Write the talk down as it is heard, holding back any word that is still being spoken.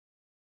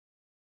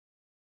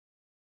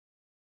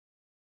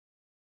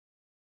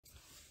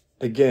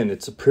Again,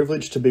 it's a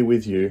privilege to be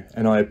with you,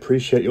 and I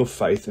appreciate your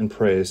faith and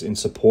prayers in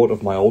support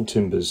of my old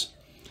timbers.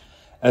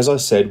 As I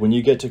said, when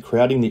you get to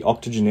crowding the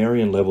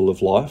octogenarian level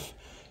of life,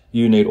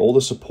 you need all the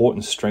support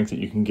and strength that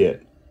you can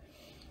get.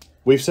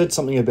 We've said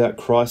something about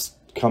Christ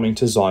coming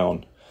to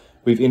Zion.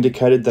 We've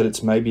indicated that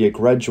it's maybe a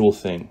gradual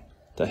thing,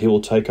 that he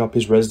will take up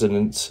his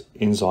residence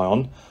in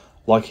Zion,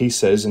 like he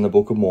says in the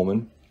Book of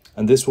Mormon,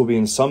 and this will be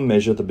in some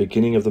measure the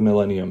beginning of the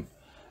millennium,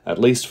 at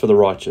least for the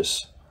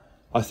righteous.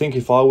 I think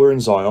if I were in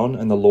Zion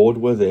and the Lord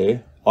were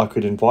there, I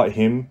could invite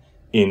him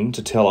in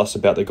to tell us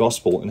about the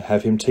gospel and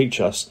have him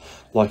teach us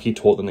like he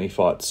taught the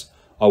Nephites.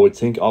 I would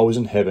think I was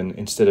in heaven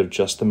instead of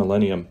just the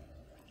millennium.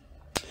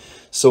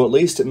 So at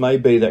least it may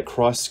be that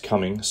Christ's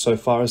coming, so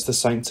far as the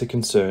saints are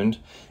concerned,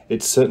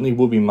 it certainly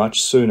will be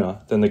much sooner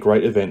than the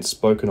great events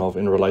spoken of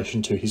in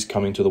relation to his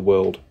coming to the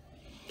world.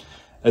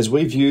 As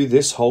we view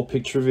this whole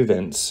picture of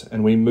events,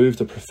 and we move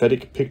the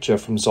prophetic picture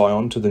from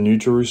Zion to the New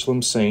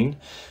Jerusalem scene,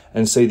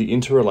 and see the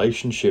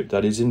interrelationship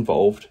that is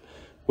involved,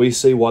 we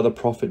see why the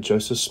prophet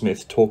Joseph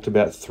Smith talked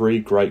about 3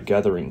 great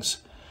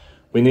gatherings.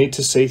 We need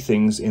to see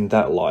things in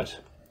that light.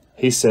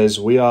 He says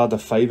we are the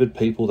favoured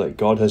people that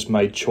God has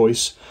made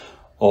choice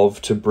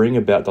of to bring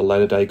about the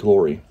latter-day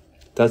glory.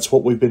 That's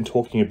what we've been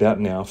talking about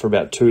now for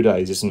about 2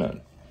 days, isn't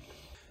it?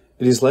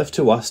 It is left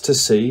to us to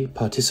see,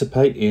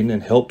 participate in,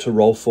 and help to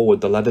roll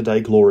forward the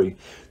latter-day glory,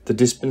 the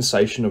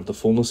dispensation of the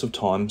fullness of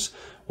times,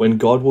 when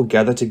God will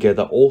gather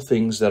together all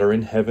things that are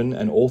in heaven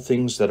and all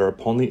things that are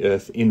upon the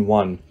earth in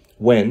one.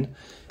 When,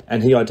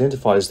 and he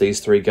identifies these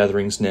 3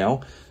 gatherings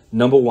now.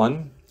 Number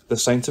 1, the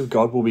saints of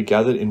God will be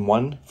gathered in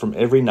one from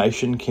every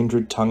nation,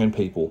 kindred, tongue, and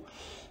people.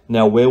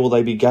 Now, where will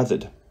they be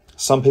gathered?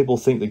 Some people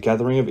think the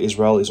gathering of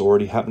Israel is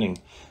already happening,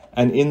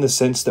 and in the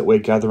sense that we're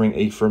gathering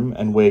Ephraim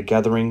and we're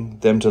gathering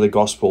them to the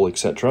gospel,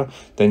 etc.,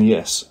 then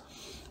yes.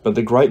 But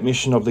the great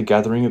mission of the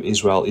gathering of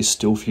Israel is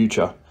still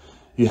future.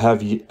 You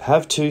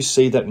have to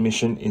see that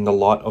mission in the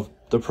light of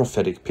the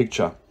prophetic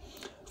picture.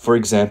 For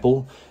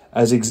example,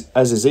 as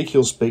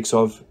Ezekiel speaks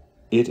of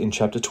it in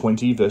chapter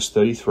 20, verse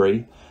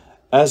 33,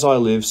 "As I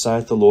live,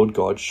 saith the Lord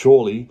God,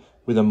 surely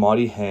with a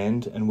mighty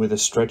hand and with a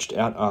stretched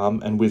out arm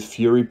and with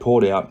fury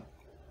poured out,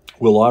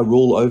 will I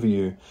rule over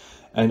you,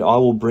 and I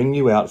will bring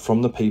you out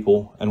from the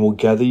people, and will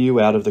gather you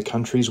out of the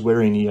countries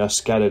wherein ye are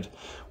scattered,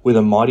 with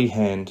a mighty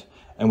hand,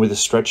 and with a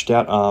stretched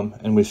out arm,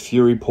 and with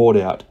fury poured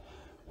out."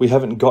 We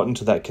haven't gotten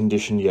to that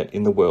condition yet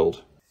in the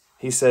world.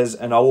 He says,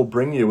 "And I will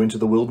bring you into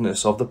the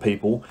wilderness of the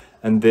people,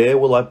 and there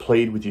will I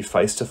plead with you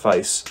face to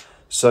face,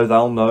 so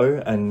they'll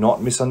know and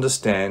not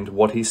misunderstand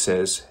what he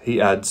says." He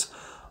adds,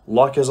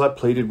 "Like as I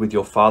pleaded with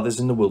your fathers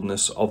in the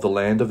wilderness of the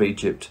land of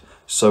Egypt,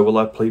 so will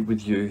I plead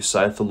with you,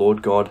 saith the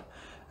Lord God.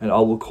 And I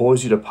will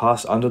cause you to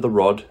pass under the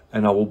rod,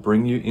 and I will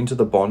bring you into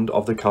the bond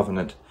of the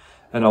covenant.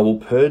 And I will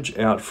purge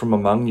out from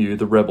among you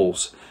the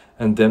rebels,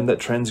 and them that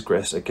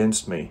transgress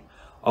against me.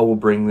 I will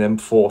bring them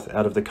forth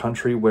out of the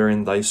country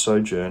wherein they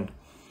sojourn.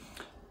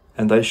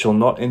 And they shall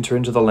not enter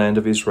into the land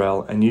of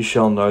Israel, and ye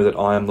shall know that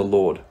I am the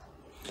Lord."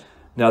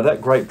 Now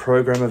that great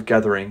program of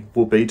gathering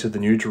will be to the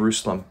New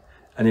Jerusalem,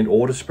 and in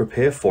order to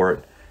prepare for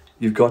it,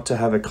 you've got to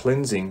have a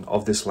cleansing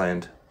of this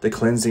land, the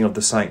cleansing of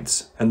the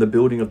saints, and the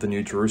building of the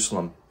New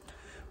Jerusalem.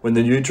 When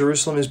the New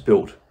Jerusalem is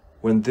built,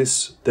 then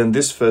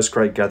this first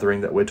great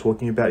gathering that we're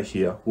talking about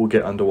here will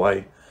get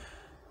underway.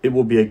 It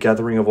will be a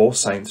gathering of all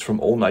saints from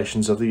all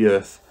nations of the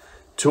earth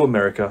to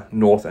America,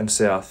 north and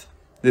south.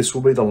 This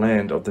will be the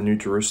land of the New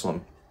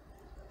Jerusalem.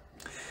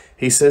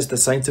 He says the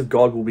saints of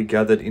God will be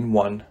gathered in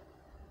one.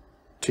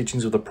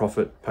 Teachings of the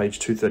Prophet, page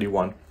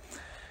 231.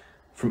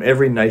 From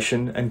every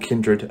nation and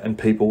kindred and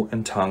people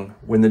and tongue,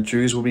 when the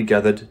Jews will be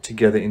gathered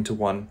together into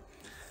one.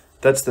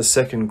 That's the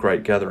second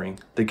great gathering,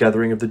 the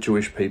gathering of the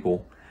Jewish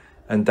people,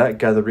 and that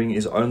gathering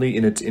is only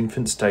in its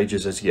infant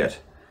stages as yet.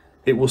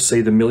 It will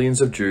see the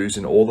millions of Jews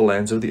in all the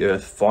lands of the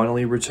earth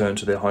finally return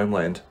to their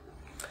homeland.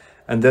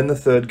 And then the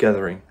third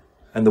gathering,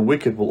 and the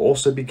wicked will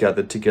also be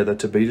gathered together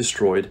to be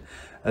destroyed,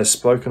 as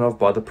spoken of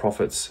by the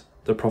prophets.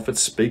 The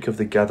prophets speak of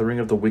the gathering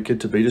of the wicked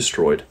to be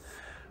destroyed.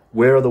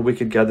 Where are the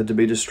wicked gathered to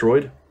be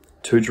destroyed?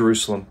 To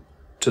Jerusalem,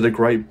 to the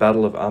great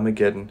battle of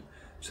Armageddon,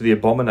 to the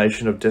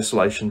abomination of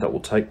desolation that will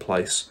take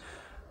place.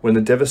 When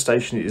the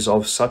devastation is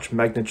of such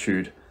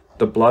magnitude,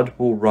 the blood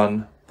will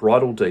run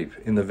bridle deep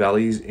in the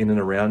valleys in and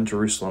around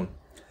Jerusalem.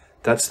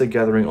 That's the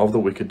gathering of the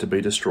wicked to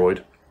be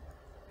destroyed.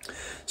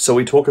 So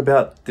we talk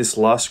about this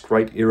last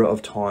great era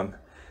of time.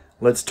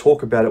 Let's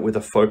talk about it with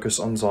a focus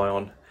on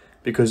Zion,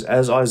 because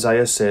as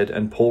Isaiah said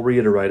and Paul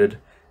reiterated,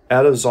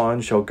 "Out of Zion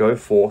shall go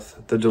forth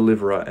the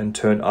deliverer and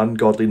turn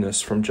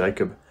ungodliness from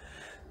Jacob."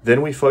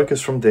 Then we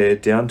focus from there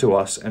down to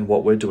us and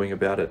what we're doing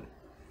about it.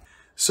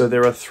 So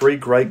there are 3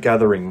 great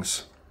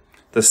gatherings.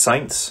 The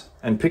saints,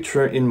 and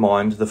picture in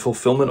mind the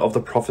fulfillment of the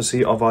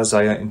prophecy of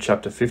Isaiah in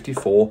chapter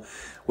 54,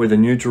 where the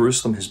New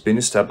Jerusalem has been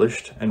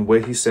established, and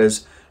where he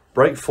says,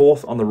 "Break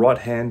forth on the right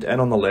hand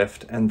and on the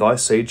left, and thy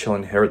seed shall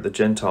inherit the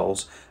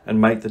Gentiles, and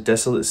make the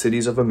desolate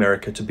cities of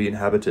America to be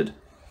inhabited."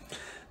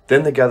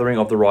 Then the gathering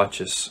of the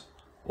righteous.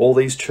 All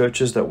these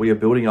churches that we are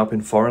building up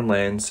in foreign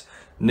lands,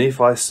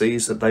 Nephi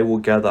sees that they will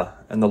gather,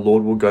 and the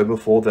Lord will go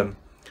before them.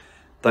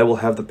 They will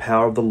have the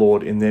power of the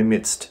Lord in their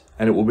midst,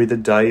 and it will be the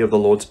day of the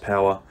Lord's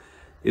power.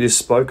 It is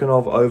spoken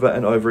of over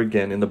and over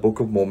again in the Book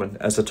of Mormon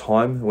as a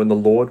time when the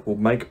Lord will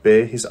make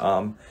bare his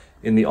arm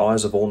in the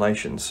eyes of all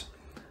nations,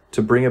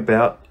 to bring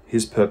about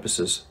his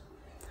purposes.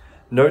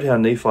 Note how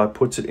Nephi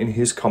puts it in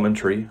his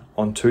commentary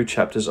on 2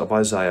 chapters of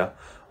Isaiah,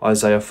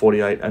 Isaiah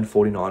 48 and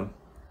 49.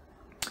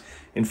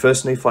 In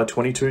 1 Nephi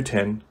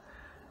 22:10,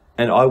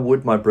 "And I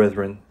would, my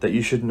brethren, that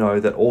you should know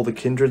that all the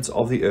kindreds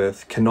of the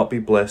earth cannot be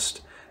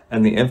blessed,"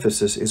 and the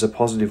emphasis is a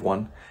positive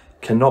one,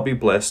 cannot be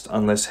blessed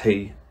unless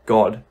he,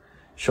 God,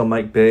 shall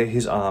make bare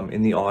his arm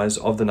in the eyes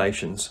of the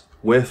nations.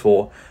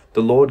 Wherefore,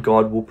 the Lord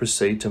God will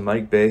proceed to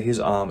make bare his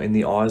arm in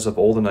the eyes of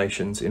all the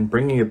nations in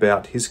bringing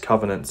about his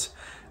covenants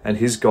and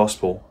his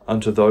gospel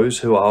unto those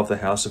who are of the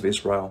house of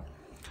Israel.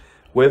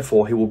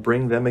 Wherefore he will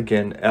bring them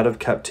again out of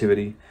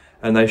captivity,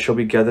 and they shall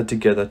be gathered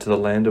together to the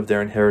land of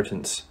their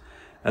inheritance.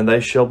 And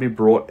they shall be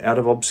brought out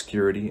of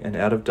obscurity and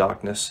out of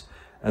darkness,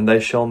 and they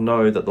shall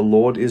know that the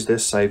Lord is their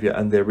Saviour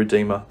and their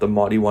Redeemer, the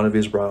mighty one of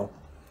Israel.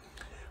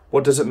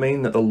 What does it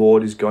mean that the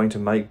Lord is going to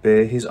make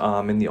bare his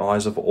arm in the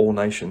eyes of all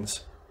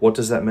nations? What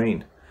does that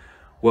mean?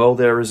 Well,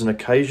 there is an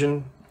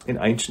occasion in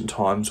ancient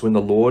times when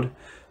the Lord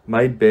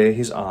made bare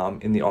his arm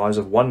in the eyes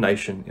of one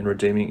nation in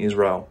redeeming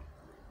Israel.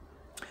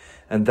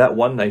 And that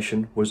one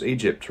nation was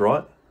Egypt,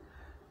 right?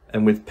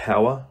 And with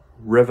power,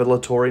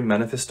 revelatory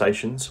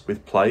manifestations,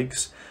 with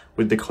plagues,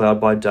 with the cloud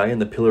by day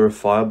and the pillar of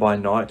fire by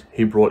night,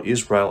 he brought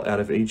Israel out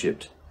of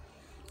Egypt.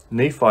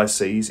 Nephi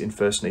sees in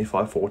 1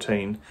 Nephi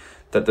 14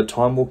 that the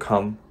time will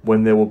come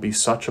when there will be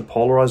such a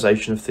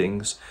polarization of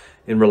things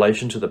in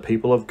relation to the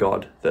people of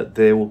God that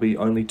there will be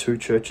only 2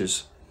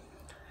 churches.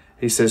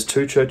 He says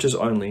 2 churches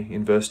only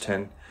in verse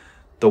 10.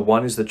 The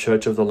one is the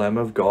church of the Lamb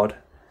of God,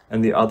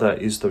 and the other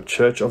is the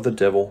church of the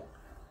devil.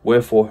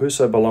 Wherefore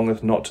whoso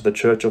belongeth not to the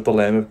church of the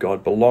Lamb of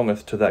God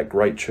belongeth to that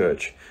great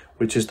church,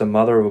 which is the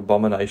mother of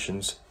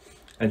abominations,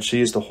 and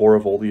she is the whore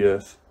of all the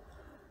earth.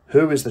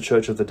 Who is the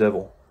church of the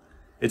devil?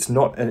 It's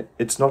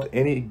not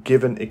any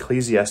given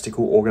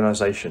ecclesiastical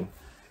organization.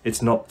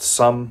 It's not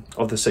some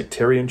of the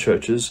sectarian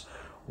churches,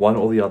 one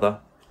or the other,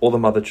 or the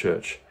mother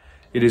church.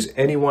 It is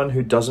anyone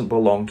who doesn't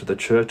belong to the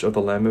church of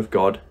the Lamb of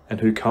God and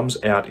who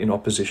comes out in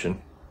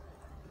opposition.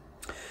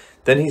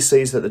 Then he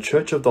sees that the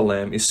church of the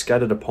Lamb is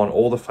scattered upon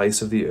all the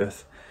face of the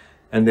earth,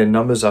 and their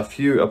numbers are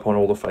few upon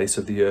all the face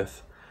of the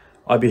earth.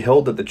 I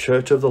beheld that the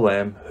church of the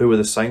Lamb, who were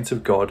the saints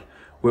of God,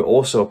 were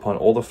also upon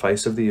all the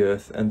face of the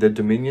earth, and their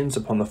dominions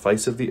upon the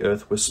face of the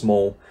earth were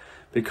small,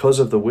 because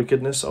of the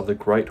wickedness of the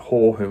great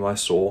whore whom I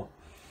saw.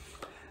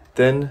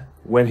 Then,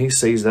 when he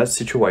sees that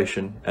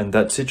situation, and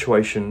that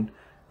situation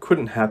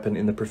couldn't happen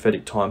in the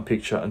prophetic time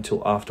picture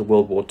until after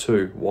World War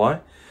II. Why?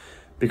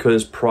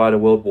 Because prior to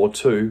World War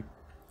II,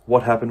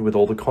 what happened with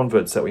all the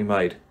converts that we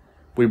made?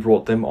 We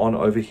brought them on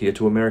over here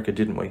to America,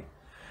 didn't we?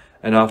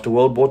 And after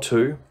World War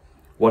II,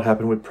 what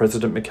happened with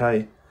President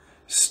McKay?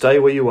 Stay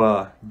where you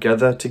are,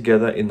 gather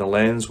together in the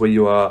lands where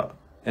you are,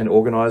 and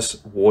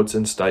organize wards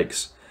and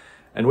stakes.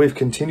 And we've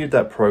continued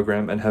that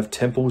program and have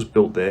temples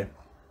built there.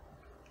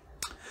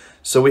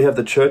 So we have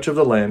the church of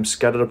the Lamb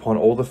scattered upon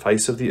all the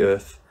face of the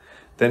earth.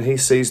 Then he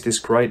sees this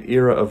great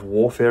era of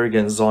warfare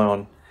against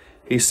Zion.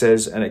 He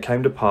says, "And it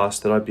came to pass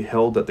that I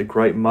beheld that the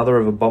great mother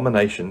of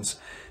abominations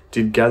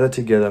did gather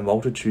together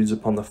multitudes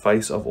upon the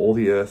face of all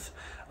the earth,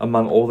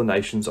 among all the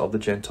nations of the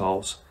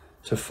Gentiles,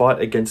 to fight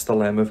against the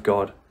Lamb of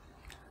God."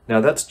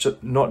 Now that's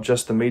not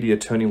just the media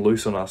turning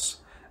loose on us.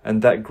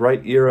 And that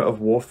great era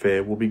of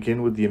warfare will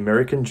begin with the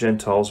American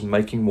Gentiles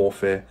making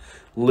warfare,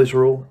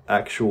 literal,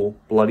 actual,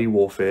 bloody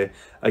warfare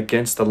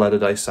against the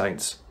Latter-day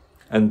Saints.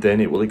 And then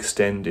it will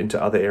extend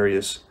into other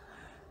areas.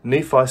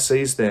 Nephi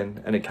sees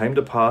then, and it came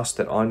to pass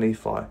that I,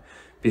 Nephi,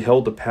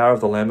 beheld the power of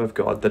the Lamb of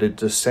God, that it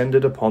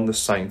descended upon the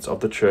saints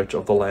of the church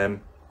of the Lamb,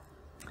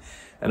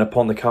 and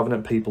upon the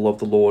covenant people of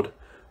the Lord,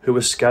 who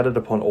were scattered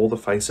upon all the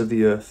face of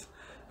the earth,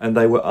 and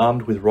they were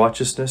armed with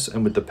righteousness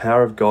and with the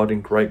power of God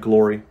in great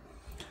glory.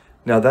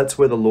 Now that's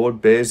where the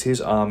Lord bears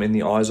his arm in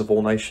the eyes of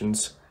all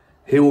nations.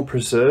 He will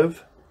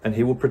preserve and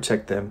he will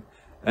protect them,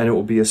 and it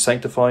will be a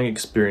sanctifying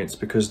experience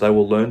because they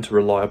will learn to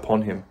rely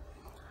upon him.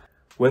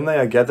 When they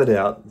are gathered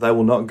out, they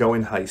will not go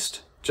in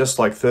haste, just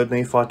like 3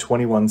 Nephi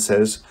 21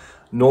 says,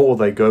 nor will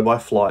they go by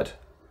flight,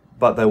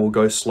 but they will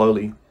go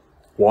slowly.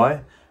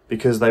 Why?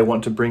 Because they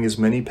want to bring as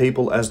many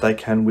people as they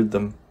can with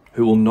them,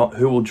 who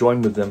will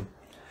join with them.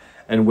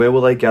 And where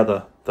will they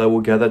gather? They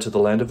will gather to the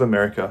land of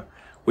America,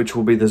 which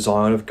will be the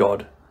Zion of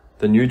God,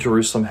 the New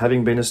Jerusalem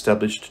having been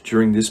established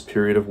during this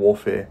period of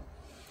warfare.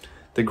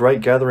 The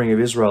great gathering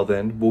of Israel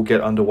then will get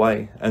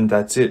underway, and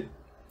that's it.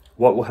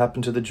 What will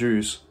happen to the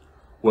Jews?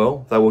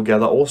 Well, they will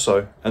gather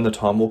also, and the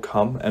time will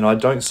come, and I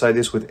don't say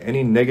this with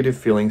any negative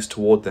feelings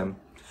toward them,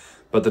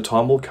 but the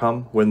time will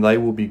come when they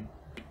will be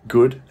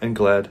good and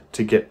glad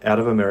to get out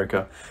of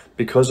America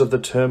because of the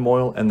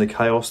turmoil and the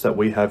chaos that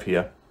we have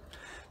here.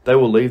 They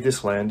will leave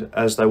this land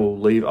as they will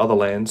leave other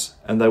lands,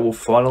 and they will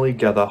finally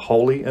gather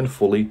wholly and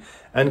fully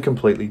and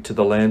completely to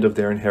the land of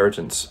their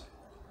inheritance.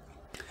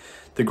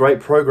 The great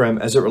program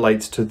as it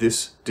relates to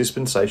this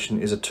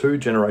dispensation is a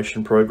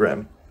 2-generation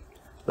program.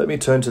 Let me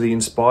turn to the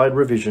inspired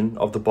revision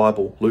of the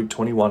Bible, Luke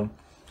 21.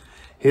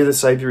 Here the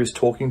Saviour is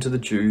talking to the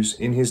Jews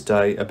in his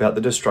day about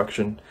the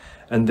destruction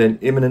and then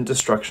imminent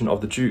destruction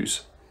of the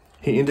Jews.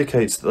 He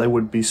indicates that they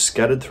would be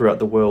scattered throughout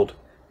the world.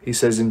 He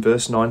says in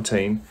verse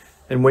 19,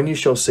 "And when you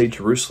shall see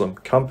Jerusalem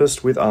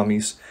compassed with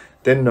armies,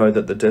 then know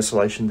that the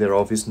desolation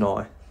thereof is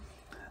nigh.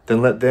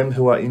 Then let them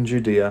who are in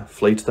Judea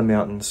flee to the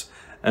mountains,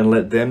 and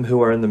let them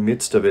who are in the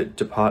midst of it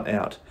depart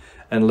out,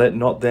 and let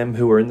not them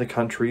who are in the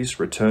countries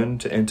return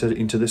to enter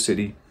into the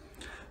city.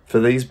 For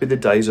these be the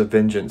days of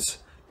vengeance,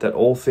 that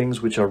all things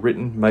which are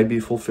written may be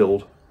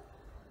fulfilled.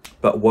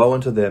 But woe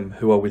unto them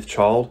who are with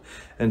child,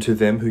 and to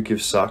them who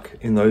give suck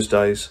in those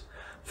days.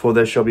 For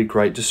there shall be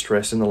great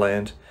distress in the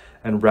land,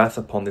 and wrath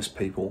upon this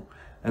people,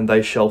 and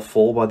they shall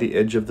fall by the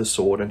edge of the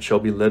sword, and shall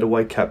be led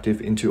away captive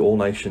into all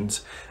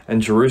nations.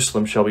 And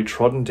Jerusalem shall be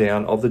trodden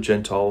down of the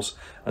Gentiles,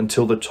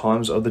 until the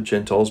times of the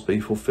Gentiles be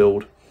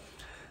fulfilled."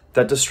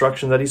 That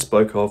destruction that he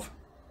spoke of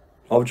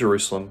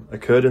Jerusalem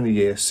occurred in the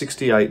year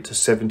 68 to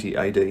 70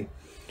 AD,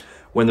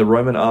 when the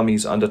Roman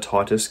armies under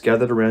Titus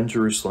gathered around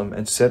Jerusalem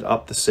and set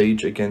up the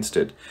siege against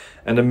it,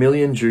 and 1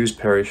 million Jews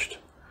perished.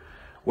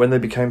 When they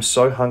became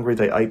so hungry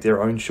they ate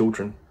their own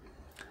children.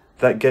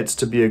 That gets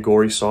to be a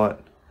gory sight.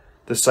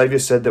 The Saviour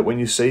said that when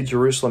you see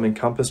Jerusalem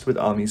encompassed with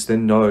armies,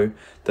 then know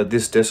that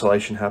this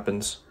desolation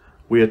happens.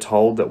 We are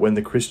told that when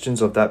the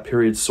Christians of that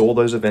period saw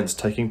those events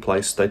taking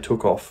place, they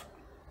took off.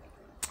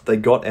 They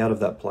got out of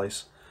that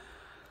place.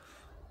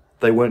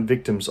 They weren't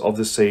victims of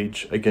the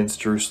siege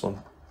against Jerusalem.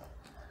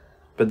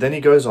 But then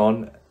he goes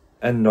on,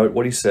 and note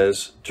what he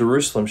says,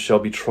 "Jerusalem shall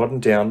be trodden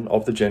down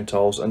of the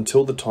Gentiles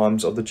until the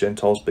times of the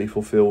Gentiles be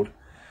fulfilled."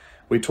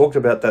 We talked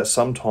about that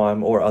some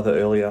time or other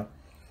earlier.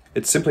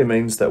 It simply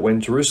means that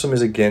when Jerusalem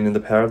is again in the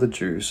power of the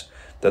Jews,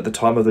 that the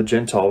time of the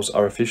Gentiles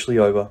are officially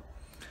over.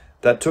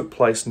 That took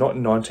place not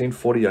in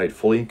 1948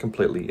 fully and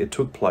completely, it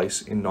took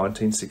place in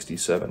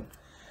 1967.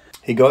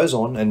 He goes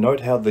on, and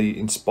note how the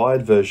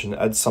inspired version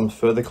adds some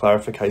further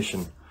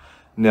clarification.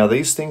 "Now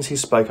these things he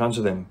spake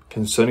unto them,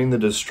 concerning the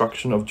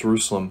destruction of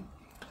Jerusalem.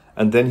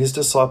 And then his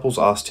disciples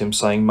asked him,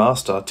 saying,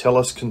 Master, tell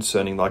us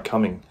concerning thy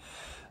coming."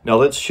 Now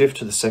let's shift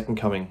to the second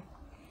coming.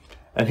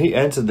 "And he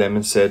answered them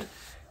and said,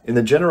 In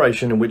the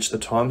generation in which the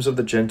times of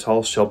the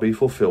Gentiles shall be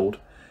fulfilled,"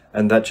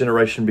 and that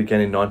generation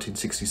began in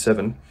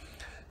 1967,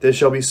 "there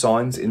shall be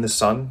signs in the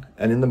sun,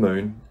 and in the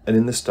moon, and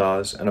in the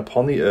stars, and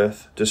upon the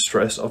earth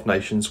distress of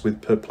nations with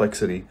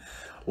perplexity,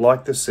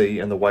 like the sea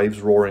and the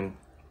waves roaring.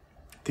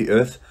 The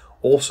earth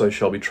also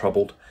shall be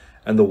troubled,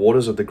 and the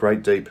waters of the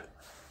great deep,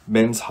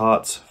 men's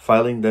hearts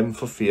failing them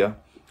for fear,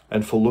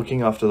 and for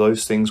looking after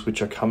those things which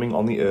are coming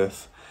on the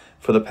earth.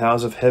 For the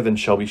powers of heaven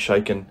shall be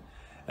shaken.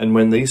 And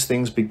when these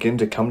things begin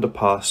to come to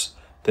pass,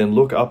 then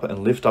look up and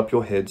lift up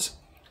your heads,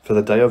 for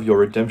the day of your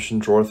redemption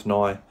draweth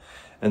nigh.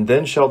 And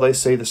then shall they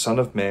see the Son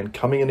of Man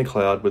coming in a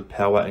cloud with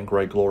power and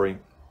great glory.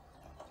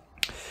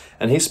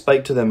 And he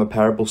spake to them a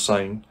parable,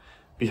 saying,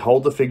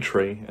 Behold the fig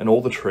tree and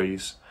all the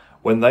trees.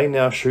 When they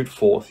now shoot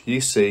forth,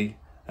 ye see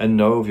and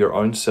know of your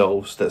own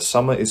selves that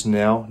summer is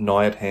now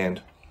nigh at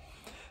hand.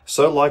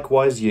 So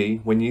likewise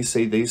ye, when ye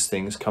see these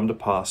things come to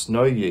pass,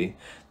 know ye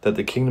that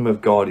the kingdom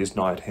of God is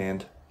nigh at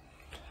hand.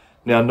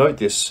 Now note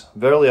this,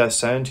 verily I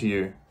say unto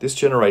you, this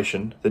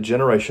generation, the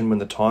generation when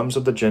the times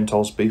of the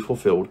Gentiles be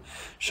fulfilled,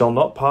 shall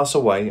not pass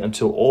away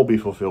until all be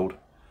fulfilled.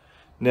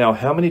 Now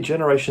how many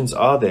generations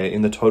are there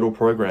in the total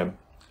program?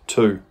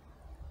 2.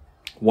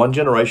 One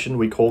generation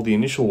we call the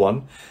initial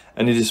one,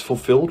 and it is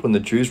fulfilled when the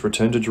Jews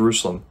return to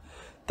Jerusalem.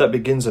 That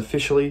begins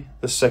officially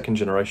the second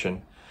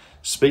generation.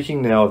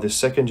 Speaking now of this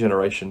second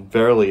generation,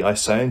 verily I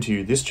say unto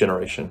you, this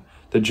generation,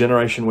 the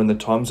generation when the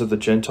times of the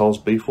Gentiles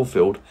be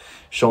fulfilled,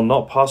 shall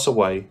not pass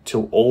away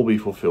till all be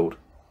fulfilled.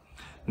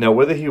 Now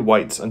whether he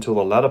waits until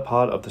the latter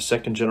part of the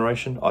second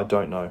generation, I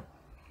don't know.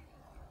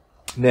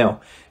 Now,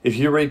 if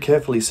you read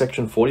carefully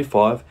section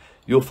 45,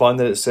 you'll find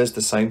that it says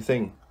the same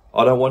thing.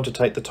 I don't want to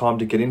take the time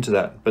to get into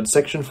that, but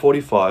section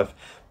 45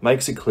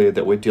 makes it clear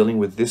that we're dealing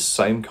with this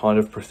same kind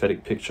of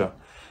prophetic picture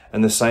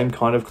and the same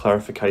kind of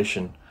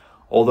clarification,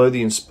 although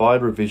the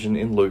inspired revision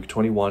in Luke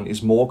 21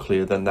 is more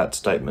clear than that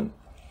statement.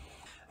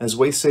 As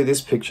we see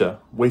this picture,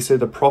 we see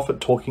the prophet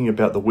talking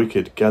about the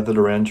wicked gathered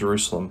around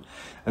Jerusalem,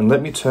 and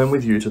let me turn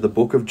with you to the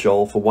book of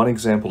Joel for one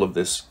example of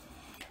this.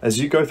 As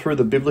you go through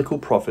the biblical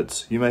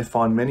prophets, you may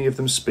find many of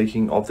them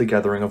speaking of the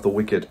gathering of the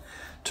wicked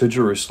to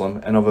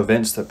Jerusalem and of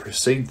events that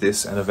precede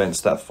this and events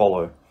that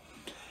follow.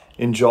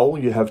 In Joel,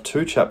 you have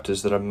 2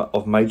 chapters that are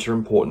of major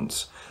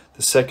importance.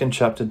 The second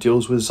chapter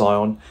deals with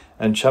Zion,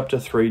 and chapter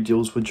 3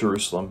 deals with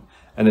Jerusalem,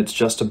 and it's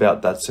just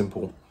about that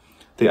simple.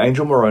 The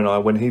angel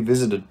Moroni, when he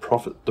visited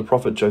the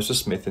prophet Joseph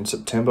Smith in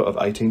September of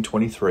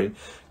 1823,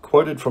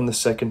 quoted from the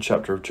second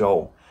chapter of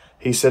Joel.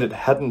 He said it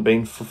hadn't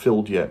been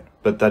fulfilled yet,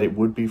 but that it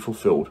would be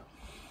fulfilled.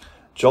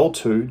 Joel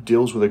 2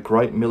 deals with a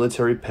great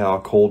military power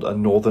called a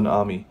northern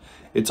army.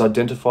 It's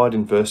identified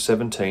in verse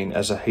 17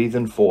 as a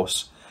heathen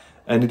force,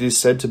 and it is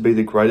said to be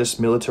the greatest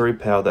military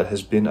power that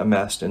has been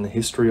amassed in the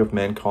history of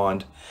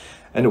mankind.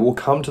 and it will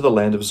come to the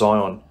land of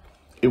Zion.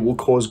 It will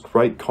cause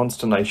great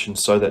consternation,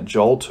 so that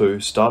Joel 2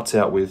 starts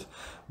out with,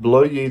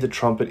 "Blow ye the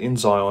trumpet in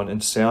Zion,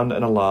 and sound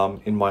an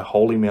alarm in my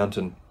holy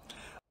mountain.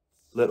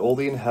 Let all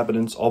the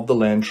inhabitants of the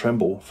land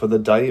tremble, for the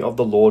day of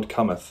the Lord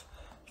cometh,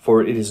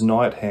 for it is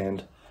nigh at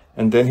hand."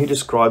 And then he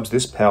describes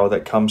this power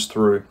that comes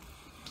through.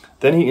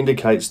 Then he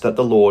indicates that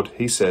the Lord,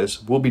 he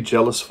says, will be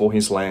jealous for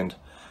his land.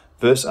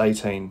 Verse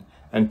 18,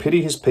 "And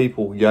pity his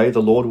people, yea,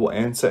 the Lord will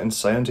answer and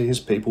say unto his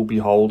people,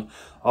 Behold,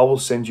 I will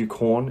send you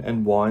corn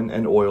and wine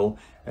and oil,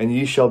 and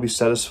ye shall be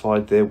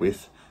satisfied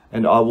therewith.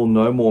 And I will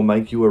no more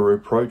make you a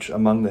reproach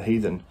among the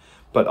heathen,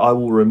 but I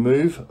will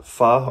remove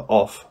far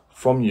off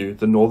from you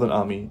the northern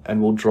army,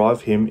 and will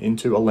drive him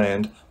into a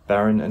land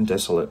barren and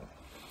desolate."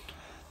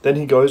 Then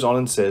he goes on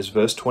and says,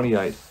 verse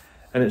 28,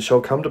 "And it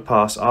shall come to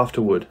pass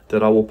afterward,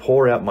 that I will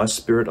pour out my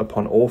spirit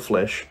upon all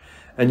flesh,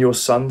 and your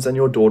sons and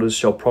your daughters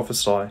shall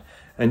prophesy,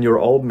 and your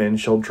old men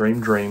shall dream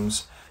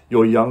dreams,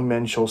 your young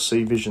men shall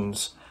see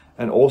visions,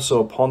 and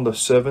also upon the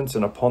servants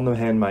and upon the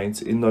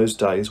handmaids in those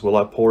days will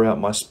I pour out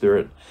my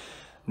spirit."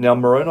 Now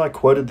Moroni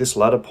quoted this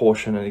latter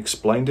portion and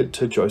explained it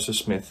to Joseph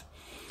Smith.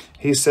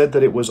 He said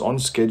that it was on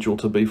schedule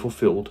to be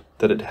fulfilled,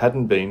 that it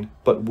hadn't been,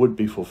 but would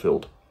be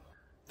fulfilled.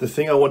 The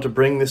thing I want to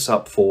bring this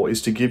up for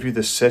is to give you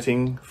the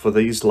setting for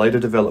these later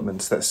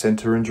developments that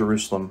center in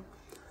Jerusalem.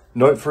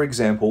 Note, for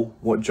example,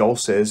 what Joel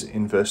says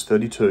in verse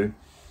 32,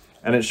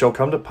 "And it shall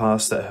come to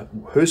pass that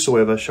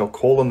whosoever shall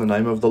call on the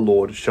name of the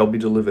Lord shall be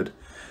delivered.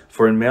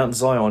 For in Mount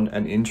Zion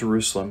and in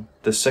Jerusalem,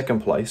 the second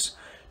place,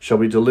 shall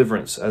be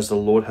deliverance, as the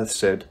Lord hath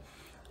said.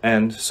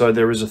 And so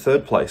there is a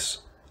third place,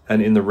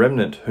 and in the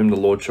remnant whom the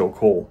Lord shall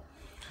call."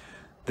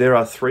 There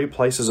are 3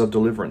 places of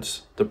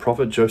deliverance. The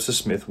prophet Joseph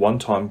Smith one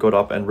time got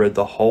up and read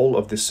the whole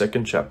of this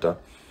 2nd chapter,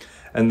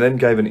 and then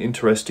gave an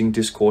interesting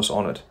discourse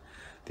on it.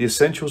 The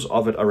essentials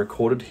of it are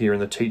recorded here in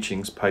the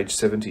teachings, page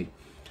 70.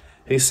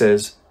 He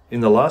says,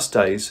 "In the last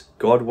days,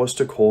 God was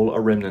to call a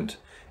remnant,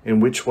 in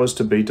which was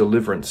to be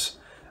deliverance,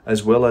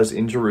 as well as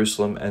in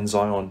Jerusalem and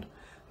Zion.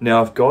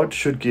 Now if God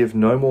should give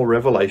no more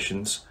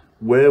revelations,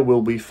 where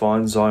will we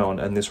find Zion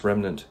and this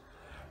remnant?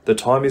 The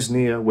time is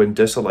near when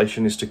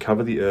desolation is to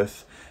cover the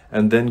earth,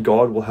 and then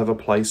God will have a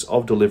place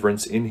of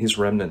deliverance in his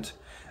remnant,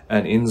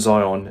 and in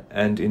Zion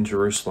and in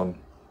Jerusalem."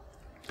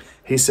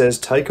 He says,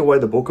 "Take away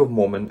the Book of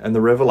Mormon and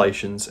the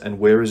Revelations, and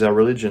where is our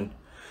religion?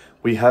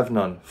 We have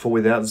none, for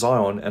without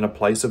Zion and a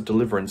place of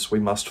deliverance we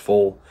must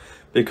fall,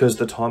 because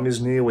the time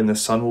is near when the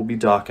sun will be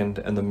darkened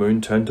and the moon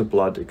turned to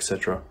blood,"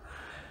 etc.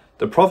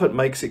 The prophet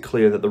makes it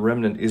clear that the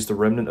remnant is the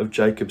remnant of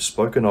Jacob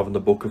spoken of in the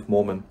Book of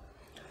Mormon.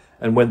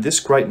 And when this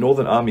great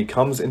northern army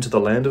comes into the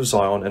land of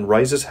Zion and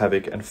raises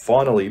havoc and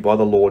finally by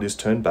the Lord is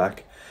turned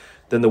back,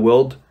 then the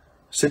world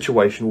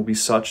situation will be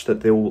such that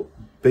there will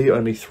be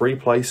only 3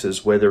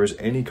 places where there is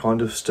any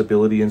kind of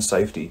stability and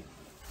safety.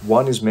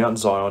 One is Mount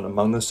Zion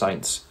among the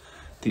saints,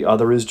 the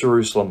other is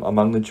Jerusalem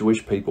among the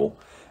Jewish people,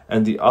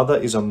 and the other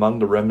is among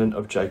the remnant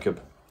of Jacob,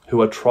 who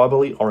are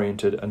tribally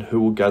oriented and who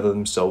will gather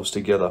themselves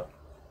together.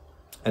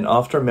 And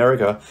after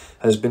America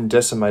has been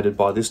decimated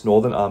by this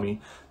northern army,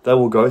 they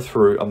will go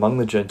through among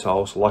the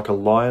Gentiles like a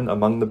lion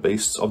among the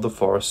beasts of the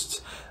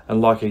forests,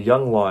 and like a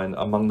young lion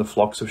among the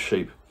flocks of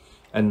sheep,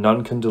 and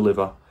none can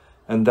deliver.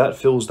 And that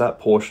fills that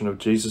portion of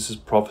Jesus'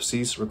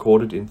 prophecies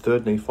recorded in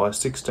 3 Nephi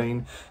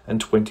 16 and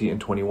 20 and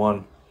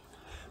 21.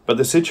 But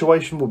the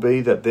situation will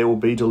be that there will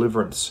be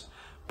deliverance.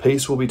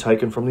 Peace will be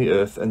taken from the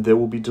earth, and there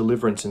will be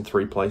deliverance in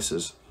 3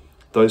 places.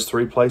 Those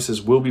 3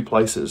 places will be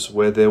places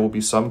where there will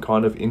be some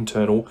kind of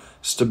internal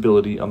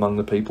stability among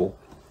the people.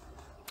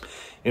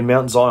 In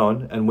Mount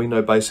Zion, and we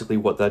know basically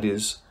what that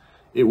is,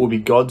 it will be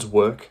God's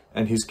work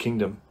and his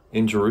kingdom.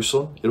 In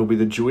Jerusalem, it will be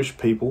the Jewish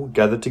people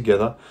gathered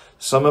together,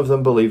 some of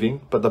them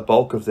believing, but the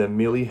bulk of them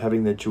merely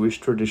having their Jewish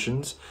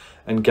traditions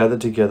and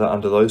gathered together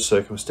under those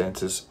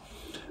circumstances.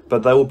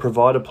 But they will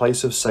provide a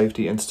place of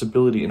safety and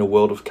stability in a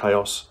world of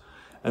chaos.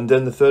 And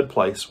then the 3rd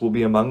place will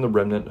be among the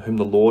remnant whom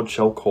the Lord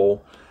shall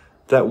call.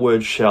 That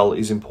word "shall"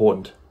 is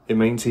important. It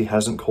means he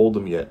hasn't called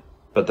them yet,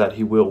 but that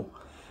he will.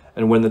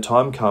 And when the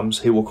time comes,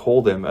 he will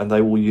call them, and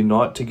they will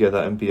unite together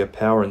and be a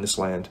power in this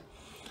land.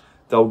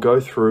 They'll go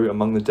through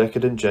among the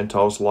decadent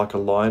Gentiles like a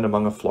lion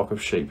among a flock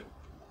of sheep.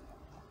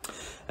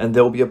 And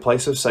there will be a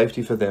place of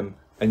safety for them,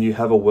 and you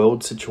have a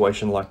world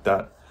situation like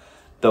that.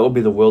 That will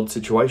be the world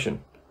situation.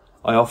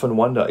 I often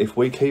wonder if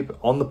we keep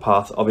on the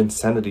path of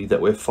insanity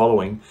that we're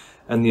following,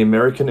 and the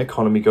American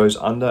economy goes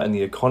under and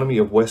the economy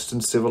of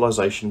Western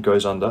civilization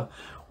goes under,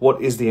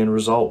 what is the end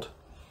result?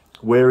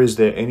 Where is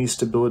there any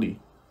stability?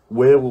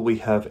 Where will we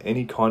have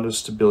any kind of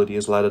stability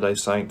as Latter-day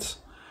Saints?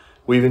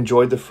 We've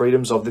enjoyed the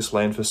freedoms of this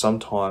land for some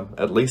time,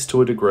 at least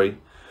to a degree.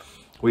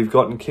 We've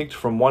gotten kicked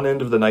from one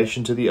end of the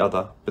nation to the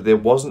other, but there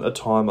wasn't a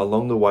time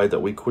along the way that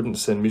we couldn't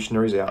send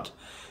missionaries out,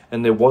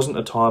 and there wasn't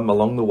a time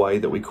along the way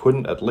that we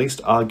couldn't at least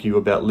argue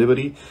about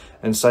liberty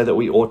and say that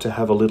we ought to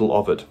have a little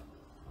of it.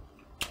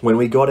 When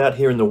we got out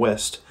here in the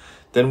West,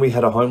 then we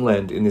had a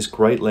homeland in this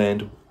great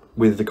land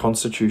with the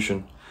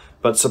Constitution.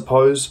 But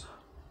suppose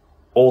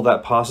all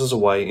that passes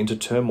away into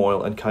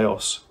turmoil and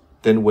chaos,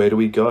 then where do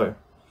we go?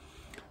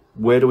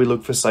 Where do we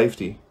look for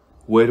safety?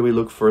 Where do we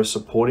look for a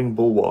supporting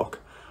bulwark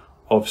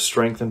of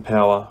strength and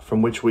power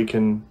from which we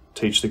can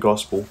teach the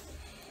gospel?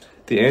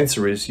 The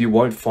answer is you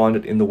won't find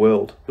it in the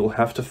world. You'll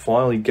have to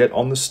finally get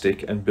on the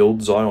stick and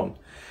build Zion.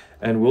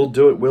 And we'll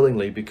do it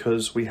willingly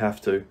because we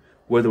have to,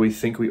 whether we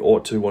think we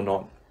ought to or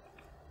not.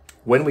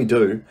 When we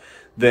do,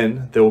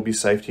 then there will be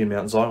safety in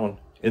Mount Zion.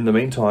 In the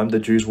meantime, the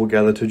Jews will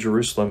gather to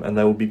Jerusalem, and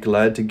they will be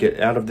glad to get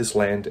out of this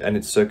land and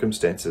its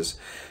circumstances,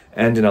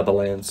 and in other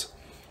lands.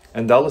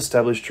 And they'll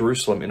establish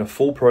Jerusalem in a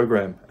full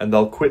program, and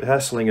they'll quit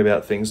hassling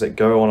about things that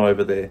go on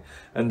over there,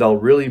 and they'll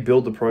really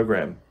build the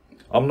program.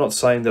 I'm not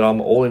saying that I'm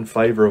all in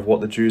favor of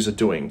what the Jews are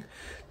doing.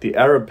 The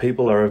Arab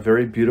people are a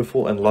very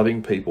beautiful and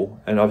loving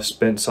people, and I've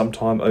spent some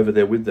time over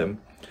there with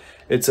them.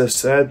 It's a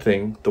sad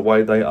thing, the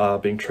way they are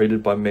being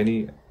treated by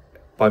many,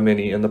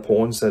 and the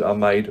pawns that are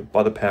made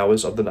by the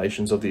powers of the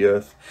nations of the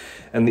earth,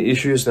 and the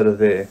issues that are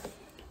there.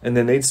 And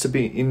there needs to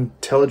be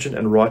intelligent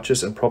and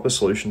righteous and proper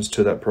solutions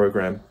to that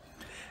program.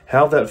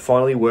 How that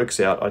finally works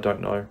out, I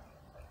don't know.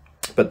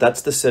 But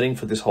that's the setting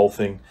for this whole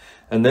thing.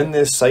 And then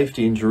there's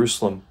safety in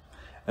Jerusalem.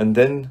 And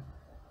then,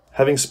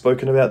 having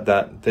spoken about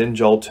that, then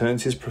Joel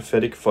turns his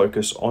prophetic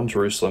focus on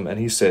Jerusalem, and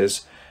he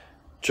says,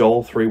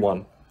 Joel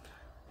 3:1,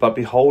 "But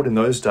behold, in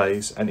those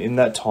days, and in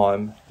that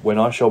time, when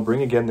I shall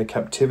bring again the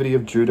captivity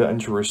of Judah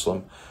and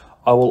Jerusalem,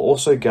 I will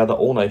also gather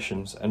all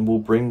nations, and will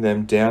bring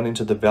them down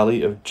into the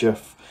valley of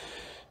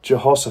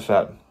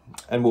Jehoshaphat,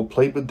 and will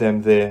plead with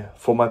them there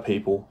for my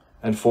people,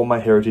 and for my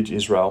heritage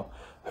Israel,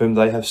 whom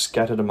they have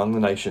scattered among the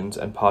nations,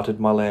 and parted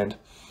my land."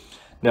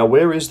 Now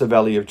where is the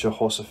valley of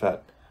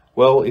Jehoshaphat?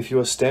 Well, if you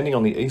are standing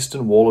on the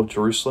eastern wall of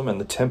Jerusalem, and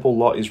the temple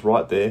lot is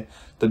right there,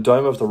 the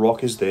dome of the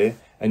rock is there,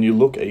 and you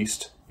look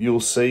east, you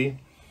see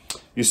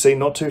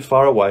not too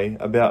far away,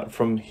 about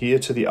from here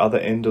to the other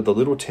end of the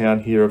little town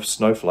here of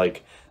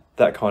Snowflake,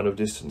 that kind of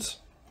distance,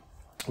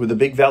 with a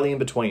big valley in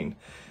between.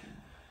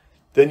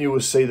 Then you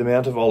will see the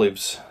Mount of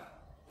Olives.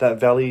 That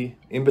valley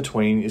in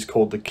between is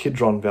called the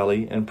Kidron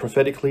Valley, and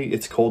prophetically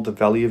it's called the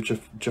Valley of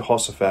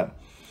Jehoshaphat.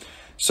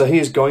 So he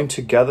is going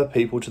to gather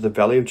people to the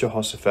Valley of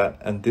Jehoshaphat,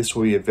 and this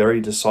will be a very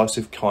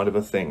decisive kind of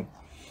a thing.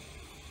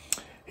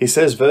 He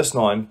says, verse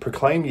 9,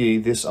 "Proclaim ye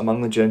this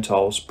among the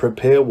Gentiles,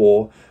 prepare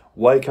war,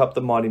 wake up the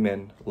mighty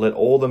men, let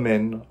all the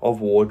men of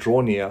war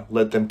draw near,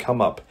 let them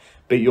come up,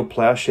 beat your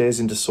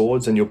plowshares into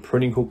swords, and your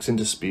pruning hooks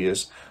into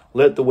spears.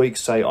 Let the weak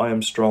say, I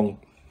am strong.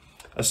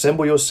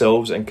 Assemble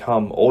yourselves, and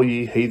come, all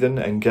ye heathen,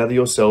 and gather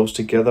yourselves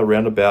together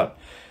round about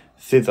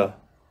thither.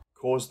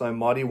 Cause thy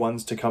mighty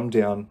ones to come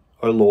down,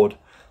 O Lord.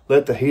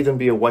 Let the heathen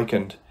be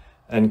awakened,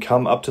 and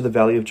come up to the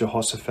valley of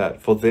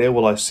Jehoshaphat, for there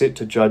will I sit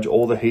to judge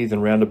all the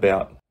heathen round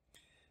about."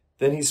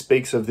 Then he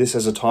speaks of this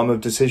as a time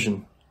of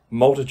decision.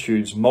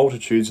 Multitudes,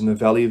 multitudes in the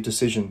valley of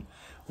decision.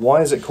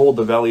 Why is it called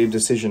the valley of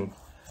decision?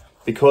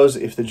 Because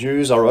if the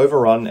Jews are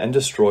overrun and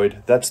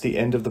destroyed, that's the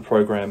end of the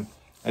program.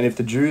 And if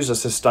the Jews are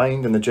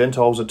sustained and the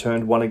Gentiles are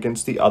turned one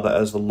against the other,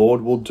 as the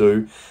Lord will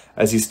do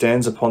as he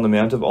stands upon the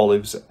Mount of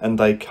Olives, and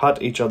they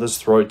cut each other's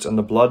throats, and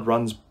the blood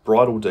runs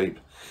bridle deep,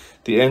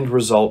 the end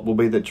result will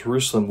be that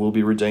Jerusalem will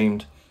be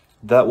redeemed.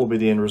 That will be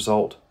the end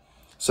result.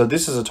 So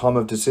this is a time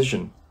of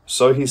decision.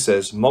 So he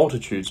says,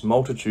 multitudes,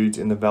 multitudes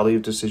in the valley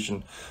of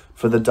decision.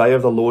 For the day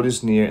of the Lord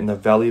is near in the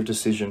valley of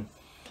decision.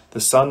 The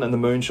sun and the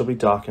moon shall be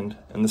darkened,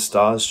 and the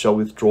stars shall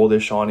withdraw their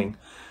shining.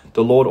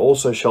 The Lord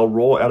also shall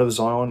roar out of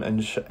Zion,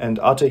 and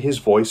utter his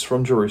voice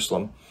from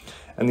Jerusalem.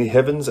 And the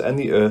heavens and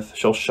the earth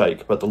shall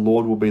shake, but the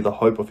Lord will be the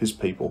hope of his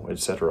people,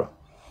 etc.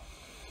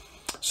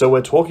 So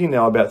we're talking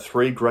now about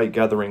three great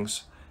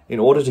gatherings. In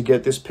order to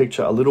get this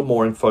picture a little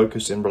more in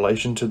focus in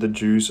relation to the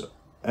Jews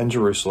and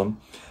Jerusalem,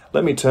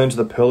 let me turn to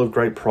the Pearl of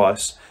Great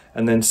Price,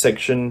 and then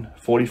section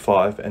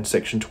 45 and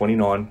section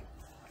 29,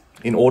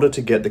 in order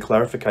to get the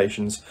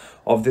clarifications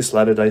of this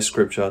latter-day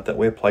scripture that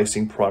we're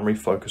placing primary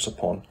focus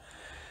upon.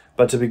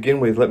 But to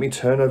begin with, let me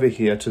turn over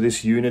here to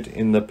this unit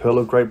in the Pearl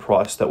of Great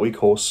Price that we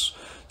call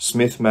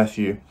Smith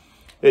Matthew.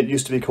 It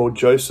used to be called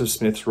Joseph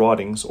Smith's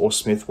Writings, or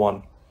Smith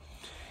 1.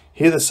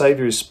 Here the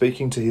Saviour is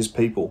speaking to his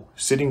people,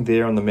 sitting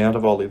there on the Mount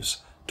of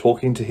Olives,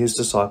 talking to his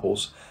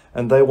disciples,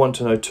 and they want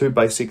to know two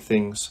basic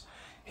things.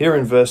 Here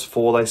in verse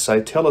 4 they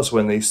say, "Tell us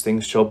when these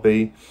things shall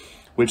be,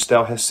 which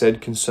thou hast said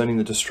concerning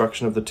the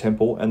destruction of the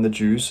temple and the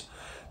Jews."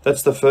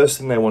 That's the first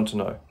thing they want to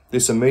know,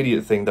 this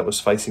immediate thing that was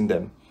facing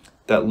them,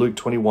 that Luke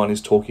 21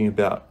 is talking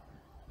about,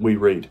 we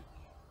read.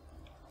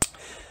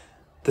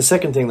 The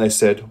second thing they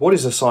said, "What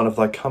is the sign of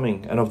thy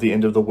coming and of the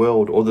end of the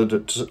world, or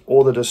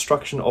the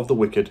destruction of the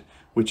wicked,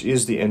 which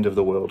is the end of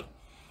the world?"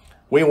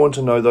 We want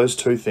to know those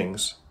two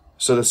things.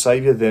 So the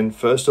Saviour then,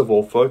 first of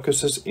all,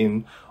 focuses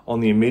in on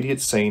the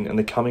immediate scene and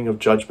the coming of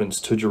judgments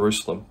to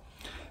Jerusalem.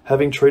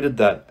 Having treated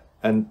that,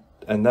 and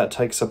that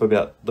takes up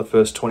about the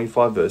first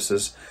 25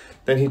 verses,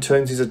 then he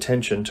turns his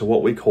attention to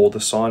what we call the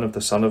sign of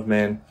the Son of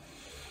Man.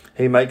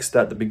 He makes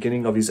that the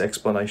beginning of his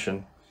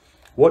explanation.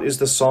 What is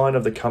the sign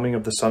of the coming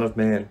of the Son of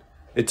Man?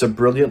 It's a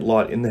brilliant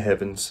light in the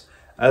heavens.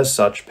 As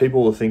such,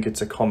 people will think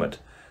it's a comet.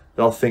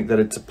 They'll think that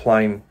it's a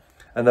plane,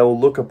 and they will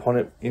look upon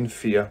it in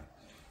fear.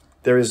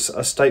 There is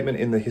a statement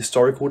in the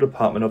historical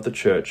department of the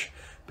church,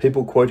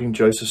 people quoting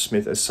Joseph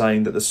Smith as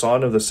saying that the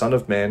sign of the Son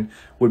of Man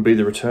would be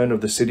the return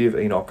of the city of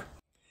Enoch.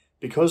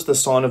 Because the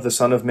sign of the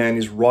Son of Man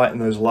is right in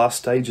those last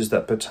stages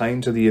that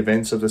pertain to the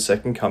events of the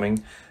second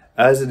coming,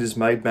 as it is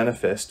made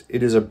manifest,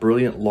 it is a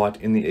brilliant light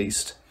in the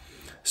east.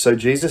 So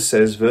Jesus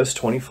says, verse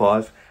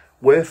 25,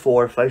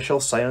 Wherefore if they shall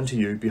say unto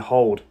you,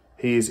 Behold,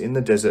 he is in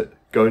the desert,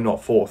 go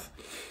not forth.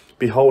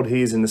 Behold,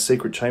 he is in the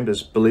secret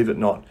chambers, believe it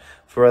not.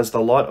 For as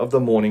the light of the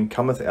morning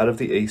cometh out of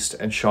the east,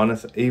 and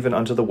shineth even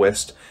unto the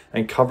west,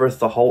 and covereth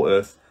the whole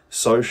earth,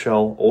 so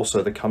shall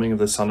also the coming of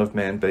the Son of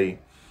Man be.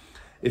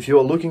 If you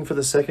are looking for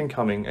the second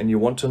coming, and you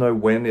want to know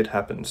when it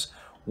happens,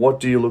 what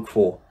do you look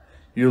for?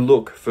 You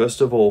look, first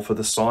of all, for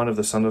the sign of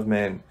the Son of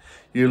Man.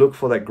 You look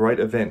for that great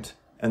event,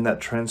 and that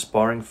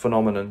transpiring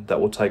phenomenon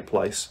that will take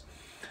place.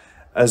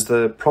 As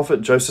the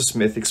prophet Joseph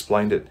Smith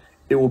explained it,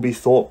 it will be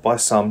thought by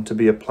some to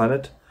be a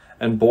planet,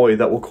 and boy,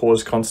 that will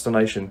cause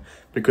consternation,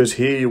 because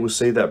here you will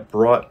see that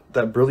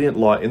brilliant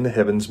light in the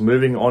heavens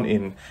moving on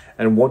in,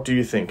 and what do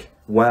you think?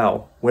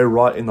 Wow, we're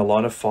right in the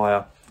line of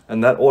fire,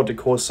 and that ought to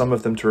cause some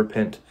of them to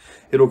repent.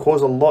 It'll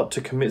cause a lot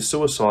to commit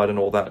suicide and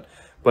all that,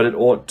 but it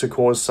ought to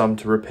cause some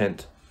to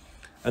repent.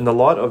 And the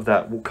light of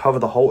that will cover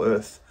the whole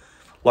earth,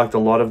 like the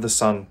light of the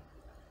sun.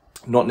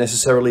 Not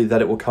necessarily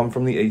that it will come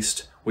from the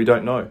east, we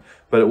don't know,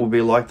 but it will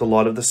be like the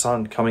light of the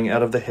sun coming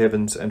out of the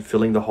heavens and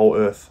filling the whole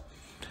earth.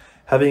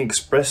 Having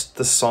expressed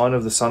the sign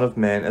of the Son of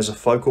Man as a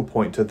focal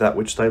point to that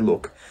which they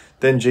look,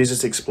 then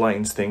Jesus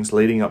explains things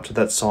leading up to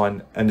that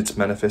sign and its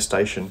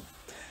manifestation.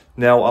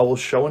 Now I will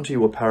show unto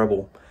you a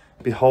parable.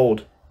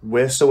 Behold,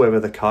 wheresoever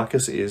the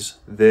carcass is,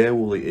 there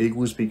will the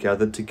eagles be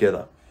gathered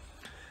together.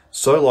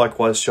 So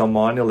likewise shall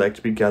mine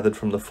elect be gathered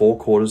from the four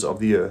quarters of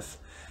the earth.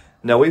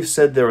 Now we've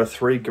said there are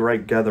three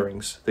great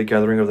gatherings, the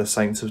gathering of the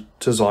saints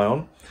to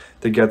Zion,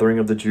 the gathering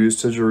of the Jews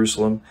to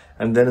Jerusalem,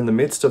 and then in the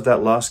midst of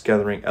that last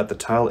gathering, at the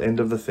tail end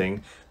of the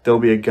thing, there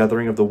will be a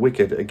gathering of the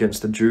wicked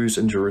against the Jews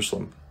in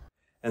Jerusalem.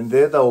 And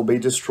there they will be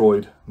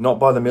destroyed, not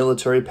by the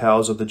military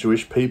powers of the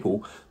Jewish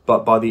people,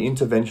 but by the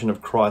intervention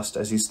of Christ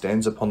as he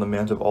stands upon the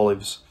Mount of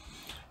Olives.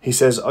 He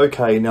says,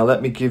 okay, now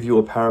let me give you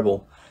a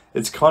parable.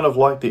 It's kind of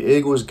like the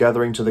eagles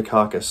gathering to the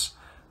carcass.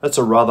 That's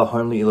a rather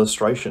homely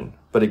illustration,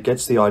 but it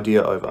gets the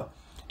idea over.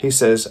 He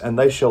says, And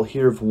they shall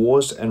hear of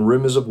wars and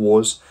rumours of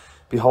wars.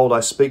 Behold, I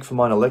speak for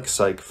mine elect's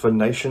sake, for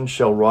nation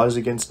shall rise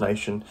against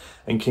nation,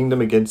 and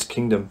kingdom against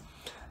kingdom.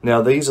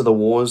 Now these are the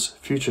wars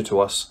future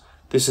to us.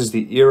 This is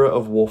the era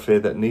of warfare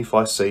that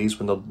Nephi sees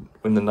when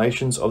the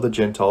nations of the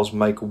Gentiles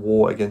make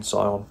war against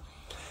Zion.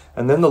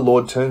 And then the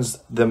Lord turns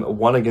them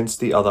one against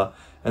the other,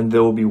 and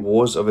there will be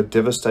wars of a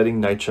devastating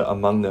nature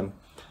among them.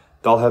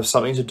 They'll have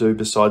something to do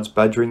besides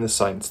badgering the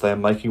saints they are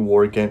making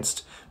war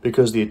against,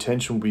 because the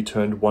attention will be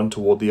turned one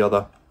toward the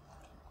other.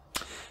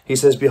 He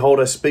says, Behold,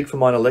 I speak for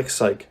mine elect's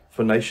sake,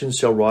 for nations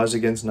shall rise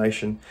against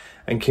nation,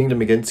 and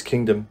kingdom against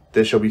kingdom.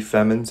 There shall be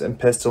famines and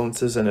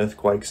pestilences and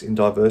earthquakes in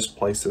diverse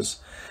places.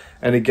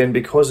 And again,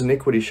 because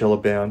iniquity shall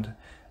abound,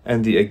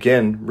 and the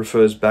again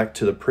refers back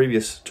to a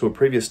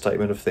previous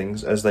statement of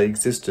things as they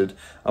existed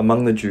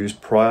among the Jews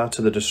prior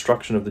to the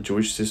destruction of the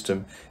Jewish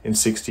system in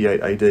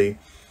 68 AD.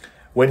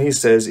 When he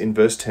says in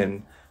verse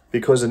 10,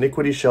 Because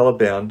iniquity shall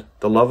abound,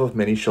 the love of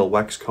many shall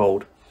wax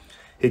cold.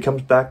 He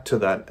comes back to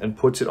that and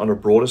puts it on a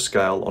broader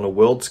scale, on a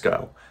world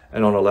scale,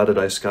 and on a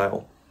latter-day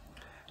scale.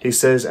 He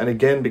says, And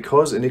again,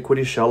 because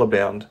iniquity shall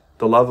abound,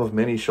 the love of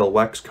many shall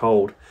wax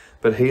cold,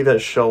 but he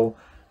that shall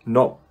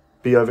not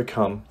be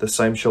overcome, the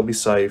same shall be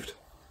saved.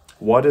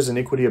 Why does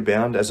iniquity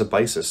abound as a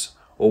basis?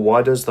 Or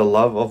why does the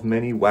love of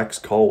many wax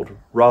cold,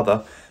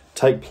 rather,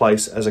 take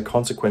place as a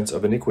consequence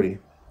of iniquity?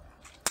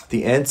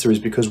 The answer is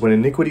because when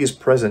iniquity is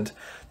present,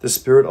 the